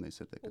 is when they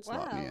said they could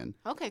slot me Wow. in.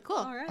 okay, cool.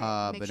 All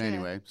right. Make But sure to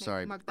anyway,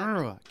 sorry. mark that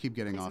I keep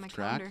getting place in off my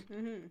track.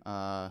 calendar.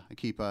 I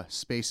keep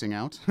spacing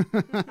out.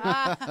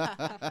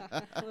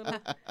 A little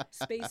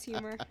space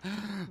humor.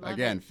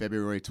 Again,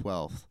 February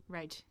 12th,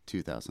 Right.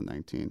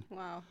 2019.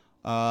 Wow.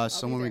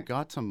 So be when we there.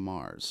 got to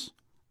Mars,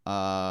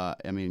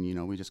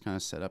 we just kind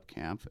of set up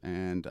camp,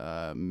 and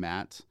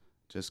Matt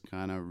just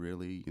kind of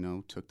really,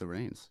 took the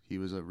reins. He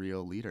was a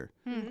real leader.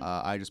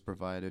 I just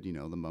provided, the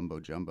mumbo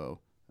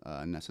jumbo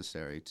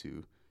necessary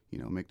to,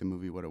 make the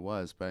movie what it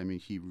was. But I mean,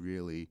 he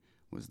really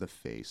was the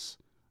face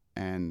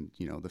and,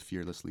 the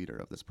fearless leader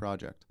of this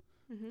project.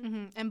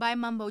 And by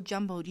mumbo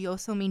jumbo, do you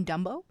also mean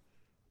Dumbo?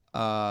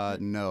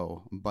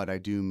 No, but I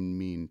do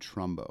mean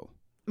Trumbo.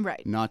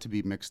 Right. Not to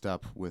be mixed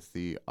up with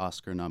the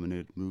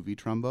Oscar-nominated movie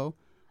Trumbo.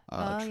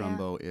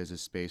 Trumbo is a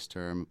space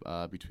term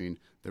between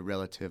the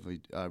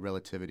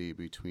relativity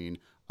between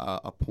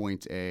a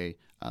point A,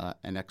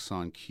 an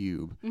exon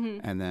cube,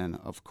 and then,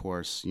 of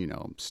course,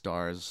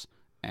 stars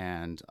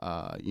and,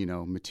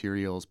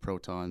 materials,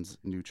 protons,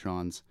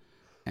 neutrons,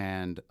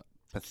 and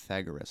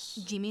Pythagoras.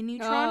 Jimmy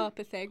Neutron? Oh,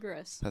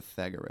 Pythagoras.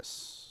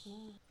 Pythagoras.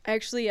 I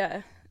actually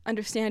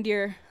understand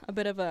you're a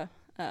bit of an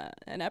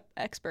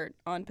expert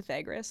on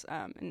Pythagoras,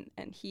 and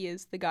he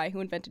is the guy who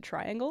invented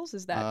triangles.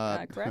 Is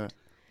that correct?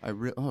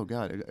 Oh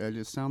God, I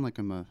just sound like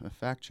I'm a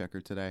fact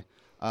checker today.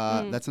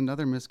 That's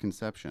another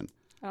misconception.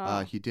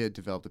 He did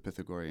develop the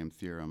Pythagorean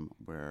theorem,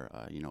 where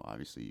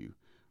obviously you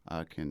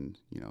can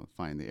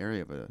find the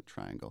area of a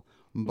triangle.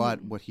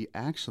 But what he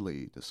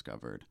actually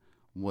discovered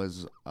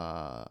was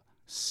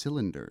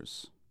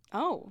cylinders.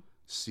 Oh.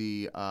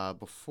 See,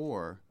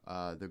 before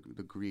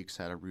the Greeks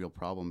had a real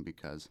problem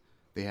because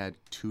they had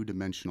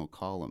two-dimensional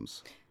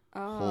columns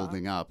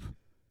holding up,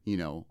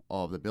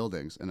 all of the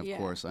buildings, and of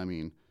course, I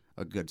mean,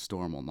 a good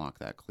storm will knock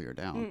that clear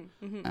down.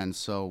 And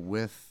so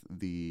with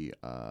the,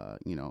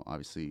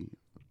 obviously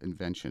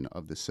invention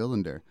of the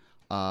cylinder,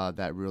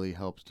 that really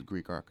helped the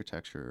Greek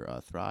architecture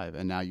thrive.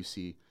 And now you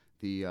see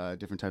the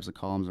different types of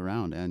columns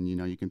around, and,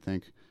 you can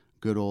think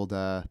good old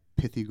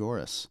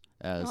Pythagoras,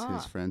 as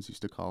his friends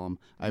used to call him.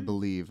 I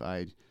believe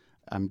I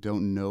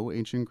don't know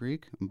ancient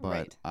Greek, but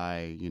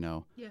Right.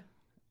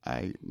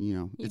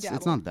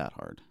 it's not that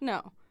hard.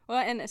 No. Well,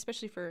 and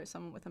especially for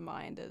someone with a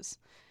mind as,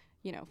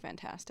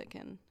 fantastic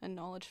and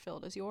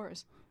knowledge-filled as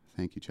yours.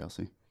 Thank you,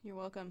 Chelsea. You're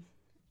welcome.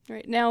 All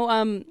right.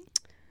 Now,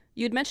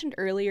 you had mentioned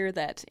earlier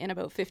that in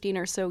about 15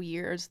 or so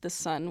years, the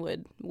sun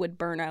would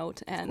burn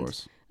out. And, Of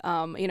course.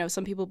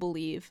 Some people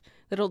believe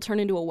that it'll turn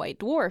into a white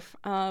dwarf.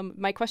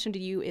 My question to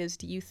you is,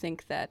 do you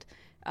think that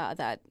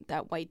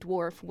that white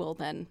dwarf will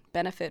then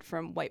benefit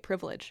from white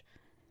privilege?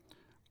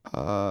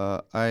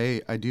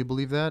 I do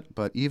believe that,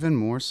 but even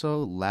more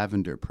so,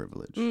 lavender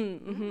privilege.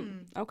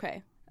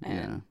 Okay.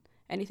 Yeah.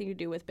 anything to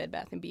do with Bed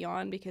Bath &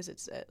 Beyond because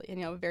it's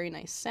a very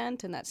nice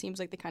scent, and that seems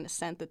like the kind of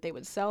scent that they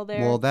would sell there.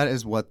 Well, that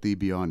is what the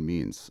Beyond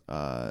means.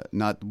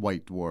 Not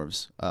white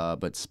dwarves,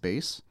 but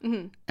space.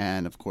 Mm-hmm.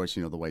 And of course,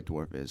 the white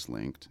dwarf is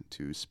linked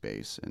to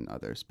space and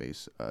other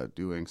space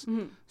doings.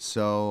 Mm-hmm.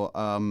 So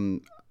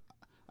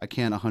I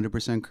can't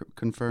 100%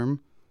 confirm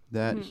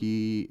that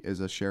he is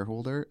a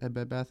shareholder at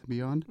Bed Bath &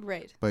 Beyond.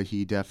 Right. But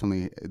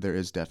there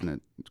is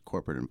definite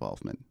corporate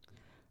involvement.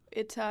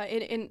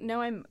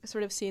 Now I'm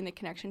sort of seeing the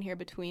connection here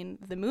between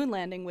the moon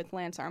landing with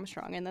Lance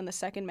Armstrong and then the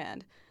second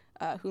man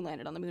who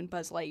landed on the moon,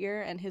 Buzz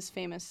Lightyear, and his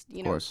famous,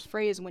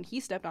 phrase when he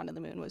stepped onto the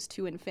moon was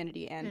 "to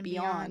infinity and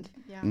beyond."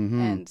 Yeah. Mm-hmm.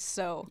 And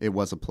so It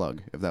was a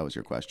plug, if that was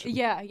your question.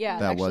 yeah,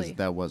 That actually,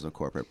 was a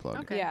corporate plug.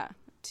 Okay. yeah,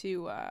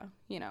 to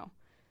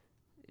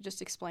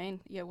just explain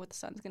what the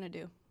sun's gonna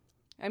do.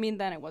 I mean,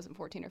 then it wasn't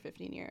 14 or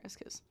 15 years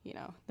because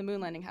the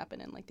moon landing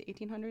happened in like the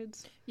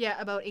 1800s.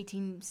 Yeah, about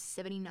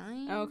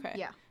 1879. Okay.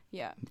 Yeah.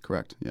 Yeah.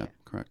 Correct. Yeah,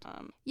 correct.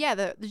 Yeah,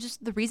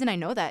 the reason I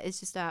know that is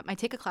just I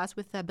take a class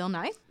with Bill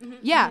Nye.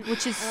 Yeah,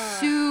 which is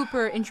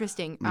super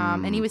interesting.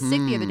 And he was sick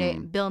the other day.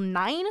 Bill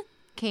Nye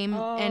came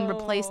and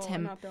replaced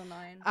him. Not Bill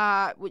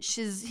Nye.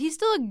 He's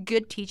still a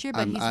good teacher,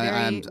 but he's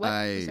very.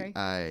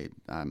 Sorry.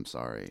 I'm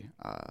sorry.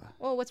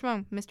 Oh, what's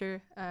wrong,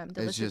 Mr. It's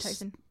Delicious just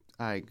Tyson?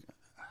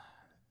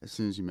 as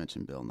soon as you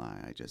mentioned Bill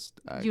Nye,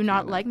 I You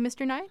not kinda- like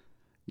Mr. Nye?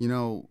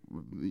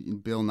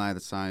 Bill Nye the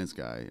Science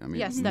Guy. I mean,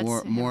 Yes, that's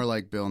more him.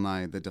 like Bill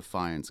Nye the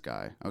Defiance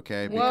Guy.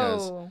 Okay,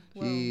 Whoa,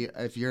 because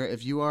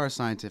if you are a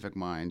scientific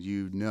mind,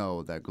 you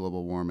know that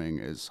global warming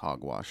is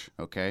hogwash.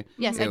 Okay.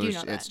 Yes, I do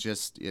know that.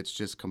 It's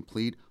just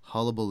complete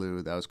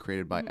hullabaloo that was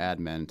created by ad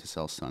men to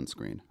sell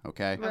sunscreen.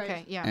 Okay. Right.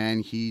 Okay, yeah.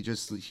 And he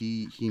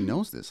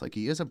knows this. Like,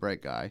 he is a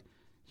bright guy.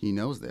 He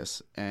knows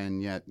this,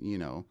 and yet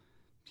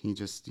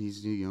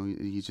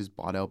he's just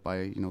bought out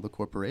by the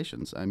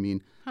corporations. I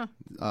mean,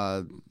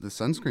 the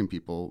sunscreen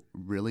people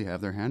really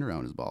have their hand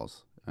around his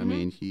balls. I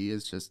mean, he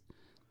is just.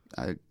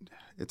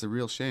 It's a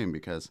real shame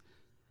because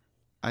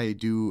I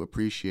do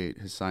appreciate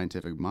his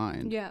scientific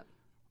mind. Yeah.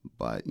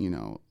 But And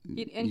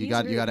you he's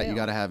got really Bill. you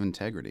got to have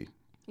integrity.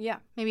 Yeah.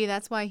 Maybe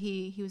that's why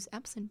he was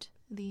absent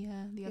the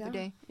other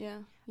day. Yeah.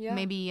 Yeah.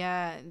 Maybe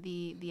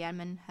the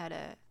admin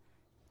had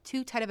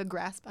too tight of a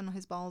grasp on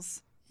his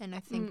balls, and I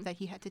think that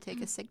he had to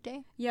take a sick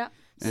day. Yeah.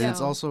 And it's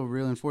So- also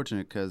really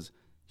unfortunate because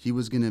he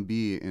was going to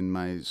be in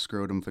my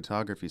scrotum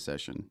photography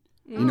session.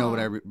 You know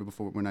what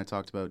before when I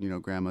talked about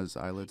grandma's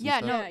eyelids. Yeah,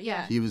 and stuff? no,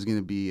 yeah. He was going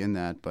to be in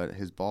that, but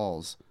his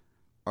balls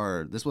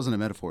are. This wasn't a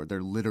metaphor.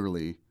 They're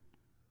literally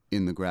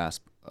in the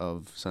grasp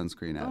of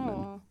sunscreen admin.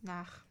 Oh.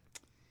 Nah.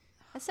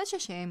 That's such a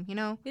shame,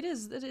 It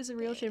is a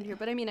real shame to hear,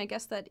 but I mean, I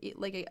guess that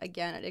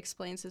again, it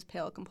explains his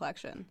pale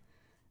complexion.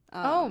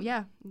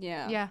 Yeah.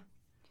 Yeah. Yeah.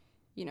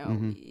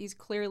 He's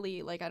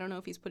clearly I don't know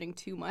if he's putting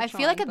too much. I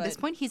feel like on, at this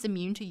but- point he's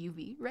immune to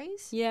UV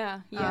rays.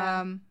 Yeah.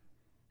 Yeah.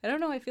 I don't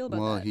know how I feel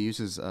about Well, that. he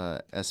uses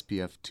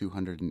SPF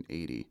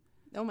 280.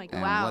 Oh my god.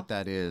 And Wow. what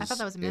that is, I thought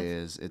that was a myth.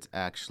 is it's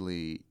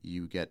actually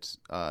you get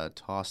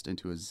tossed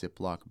into a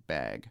Ziploc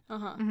bag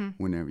Uh-huh.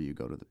 whenever you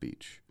go to the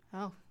beach.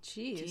 Oh,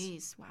 Jeez.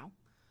 jeez, wow.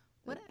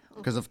 What?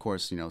 Because of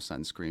course,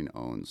 sunscreen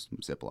owns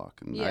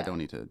Ziploc, and I Yeah. don't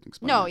need to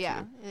explain. No,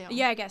 that to yeah. you.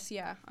 Yeah, I guess.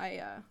 Yeah,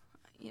 I.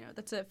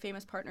 That's a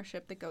famous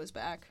partnership that goes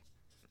back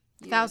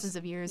Thousands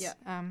of years. Yeah.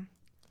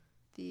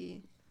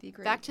 The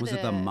great. Back to Was the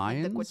it the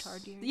Mayans? The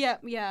Guattard years. Yeah,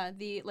 yeah.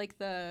 It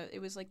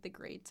was the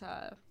great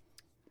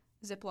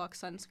Ziploc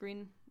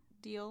sunscreen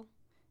deal.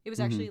 It was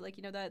actually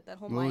that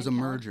whole. Well, it was a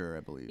Mayan calendar. merger, I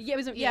believe. Yeah, it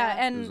was. Yeah.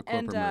 Yeah, It was a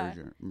and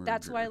corporate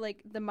that's why merger.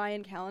 the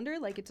Mayan calendar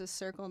it's a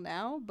circle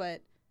now,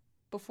 but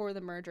before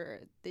the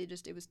merger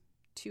it was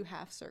two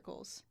half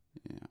circles,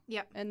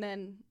 Yeah. and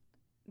then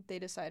they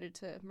decided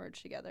to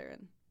merge together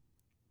and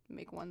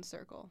make one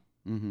circle.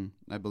 Mm-hmm.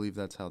 I believe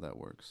that's how that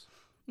works.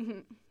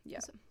 Yeah.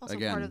 Also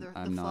Again, part of the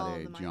I'm fall not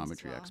of a the Mayans as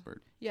geometry well.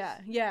 expert,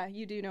 Yeah,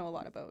 you do know a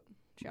lot about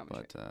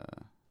geometry. but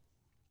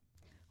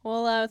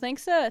Well,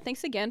 thanks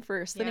again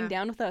for sitting Yeah.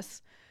 down with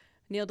us,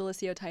 Neil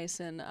Delisio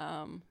Tyson.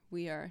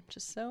 We are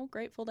just so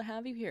grateful to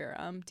have you here.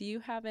 Do you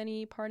have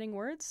any parting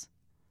words?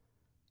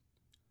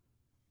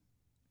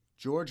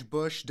 George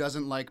Bush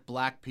doesn't like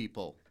black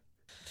people.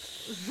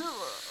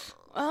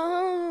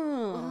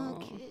 Oh.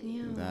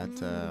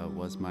 That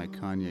was my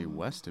Kanye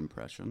West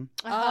impression.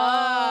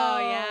 Oh,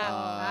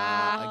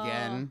 yeah.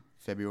 Again,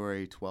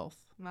 February 12th,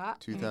 Ah,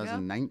 there you go.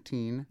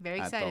 2019, Very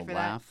at excited the for that.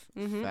 Laugh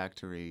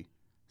Factory,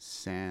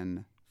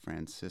 San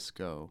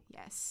Francisco,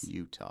 Yes.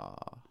 Utah.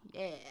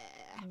 Yeah.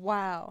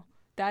 Wow.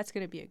 That's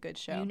going to be a good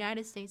show.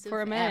 United States of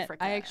For a minute,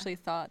 Africa. I actually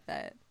thought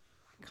that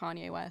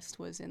Kanye West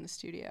was in the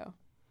studio.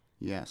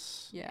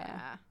 Yes.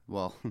 Yeah.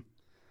 Well,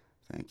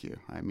 thank you.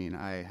 I mean,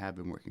 I have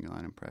been working on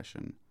an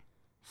impression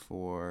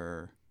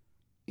for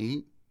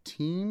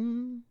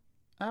 18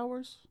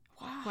 hours.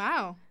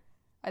 Wow.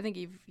 I think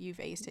you've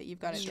aced it. You've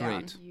got it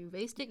Straight. down. You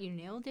aced it. You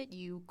nailed it.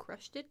 You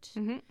crushed it.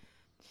 Mhm.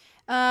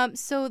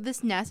 So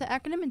this NASA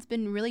acronym, it's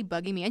been really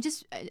bugging me.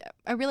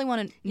 I really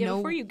want to Yeah, know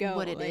before you go,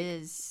 what it like,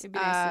 is. it'd be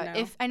nice to know.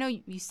 If I know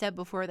you said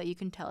before that you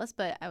can tell us,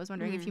 but I was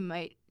wondering if you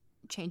might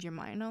change your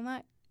mind on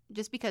that.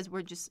 just because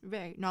we're just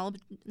very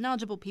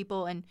knowledgeable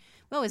people, and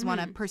we always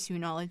want to pursue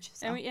knowledge.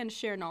 So. And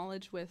share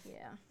knowledge with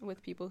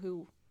people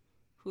who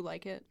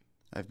like it.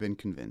 I've been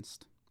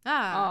convinced.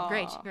 Ah, Aw.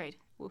 great.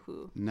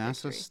 Woohoo!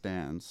 NASA Victory.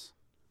 stands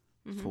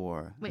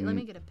for. Wait, let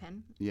me get a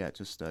pen. Yeah,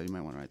 just you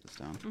might want to write this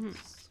down.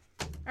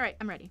 All right,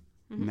 I'm ready.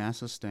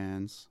 NASA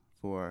stands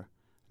for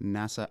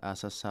NASA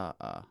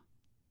Asasa'a.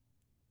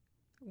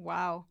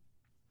 Wow.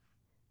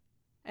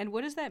 And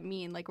what does that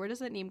mean? Like, where does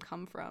that name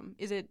come from?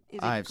 Is it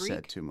I've Greek?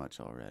 said too much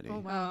already. Oh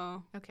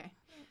wow. Okay.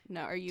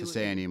 No, are you To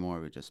say any more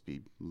would just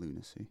be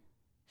lunacy.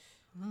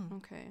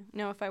 Okay.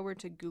 Now, if I were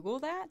to Google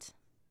that,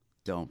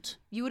 Don't.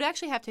 You would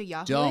actually have to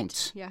Yahoo.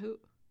 Don't. Yahoo,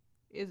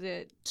 is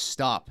it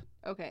Stop.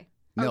 okay?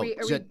 No. Are we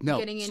no.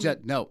 getting in-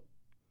 No.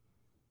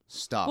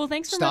 Stop. Well,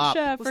 thanks so Stop.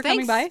 much Well, for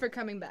coming by. thanks for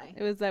coming by.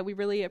 It was we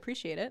really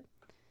appreciate it.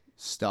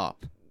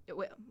 Stop.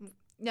 Well,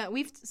 no,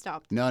 we've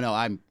stopped. No.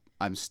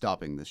 I'm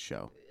stopping this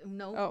show.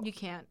 No, Oh. you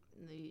can't.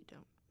 No, you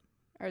don't.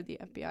 Or the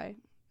FBI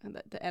and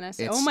the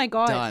NSA. It's Oh my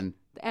god. done.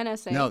 The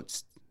NSA. No.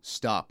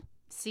 Stop.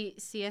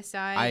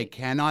 CSI. I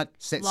cannot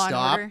say Law and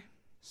stop. Order.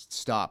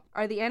 Stop.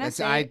 Are the It's-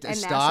 NSA and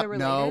stop. NASA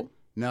related?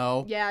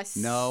 No. Yes.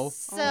 No.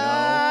 So- No.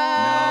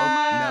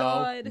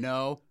 God.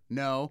 No.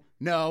 No.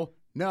 No.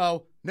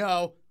 No.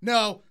 No.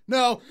 No.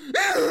 No.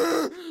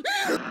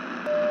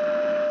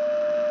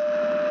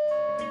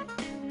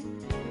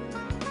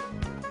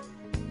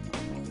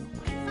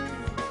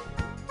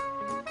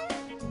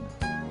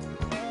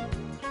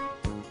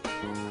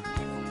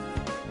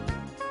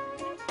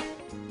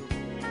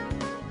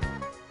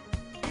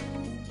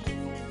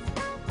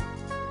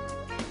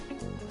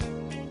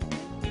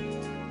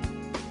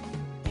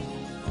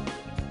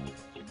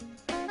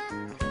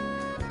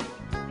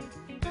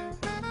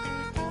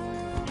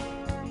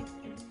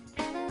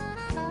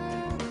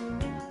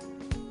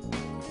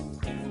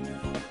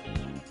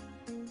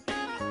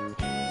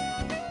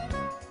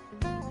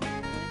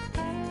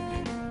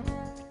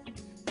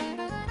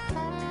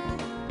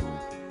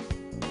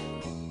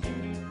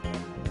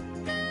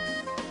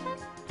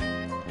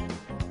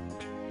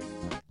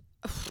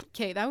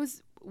 Okay, that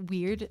was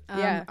weird.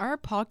 Yeah. Our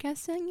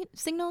podcast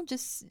signal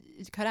just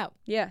cut out.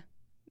 Yeah.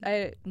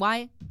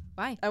 Why?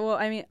 Well,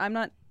 I mean, I'm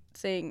not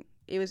saying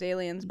it was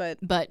aliens, but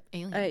But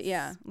aliens.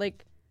 yeah,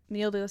 like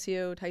Neil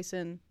deGrasse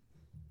Tyson.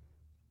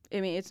 I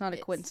mean, it's not a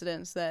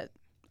coincidence that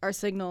our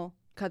signal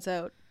cuts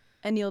out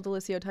and Neil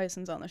deGrasse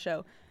Tyson's on the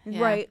show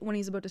Yeah. right when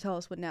he's about to tell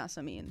us what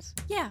NASA means.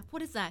 Yeah.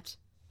 What is that?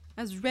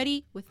 I was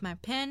ready with my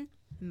pen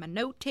and my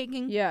note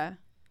taking. Yeah.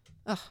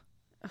 Ugh.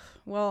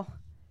 Well,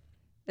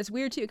 it's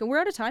weird too. 'Cause we're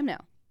out of time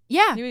now.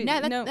 Yeah. You-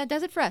 that no.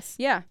 does it for us.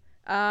 Yeah.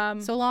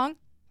 So long.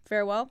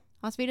 Farewell.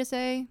 Auf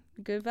Wiedersehen.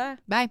 Goodbye.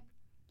 Bye.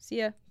 See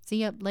ya. See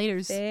ya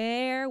laters.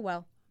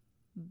 Farewell.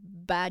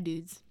 Bye,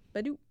 dudes.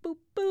 Ba-doop boop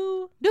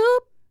boo. Doop.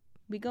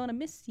 We gonna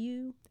miss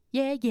you.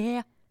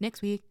 Yeah.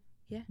 Next week.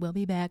 Yeah. We'll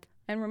be back.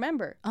 And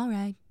remember, All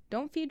right.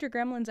 don't feed your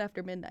gremlins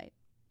after midnight.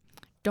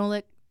 Don't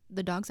let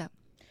the dogs out.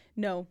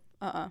 No.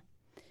 Baha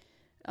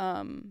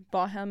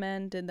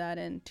did that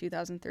in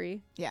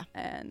 2003. Yeah.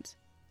 And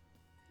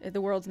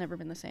the world's never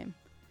been the same.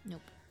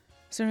 Nope.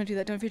 So don't do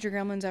that. Don't feed your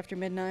gremlins after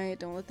midnight.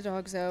 Don't let the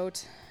dogs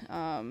out.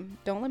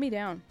 Don't let me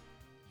down.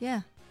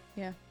 Yeah.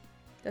 Yeah.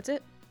 That's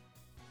it.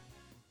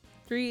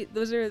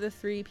 Those are the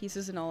 3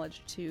 pieces of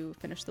knowledge to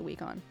finish the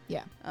week on.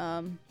 Yeah.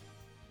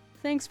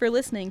 Thanks for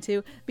listening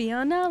to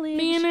Beyond Knowledge,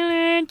 Be an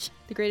alert.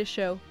 the greatest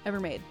show ever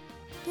made.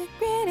 The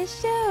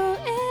greatest show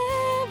ever.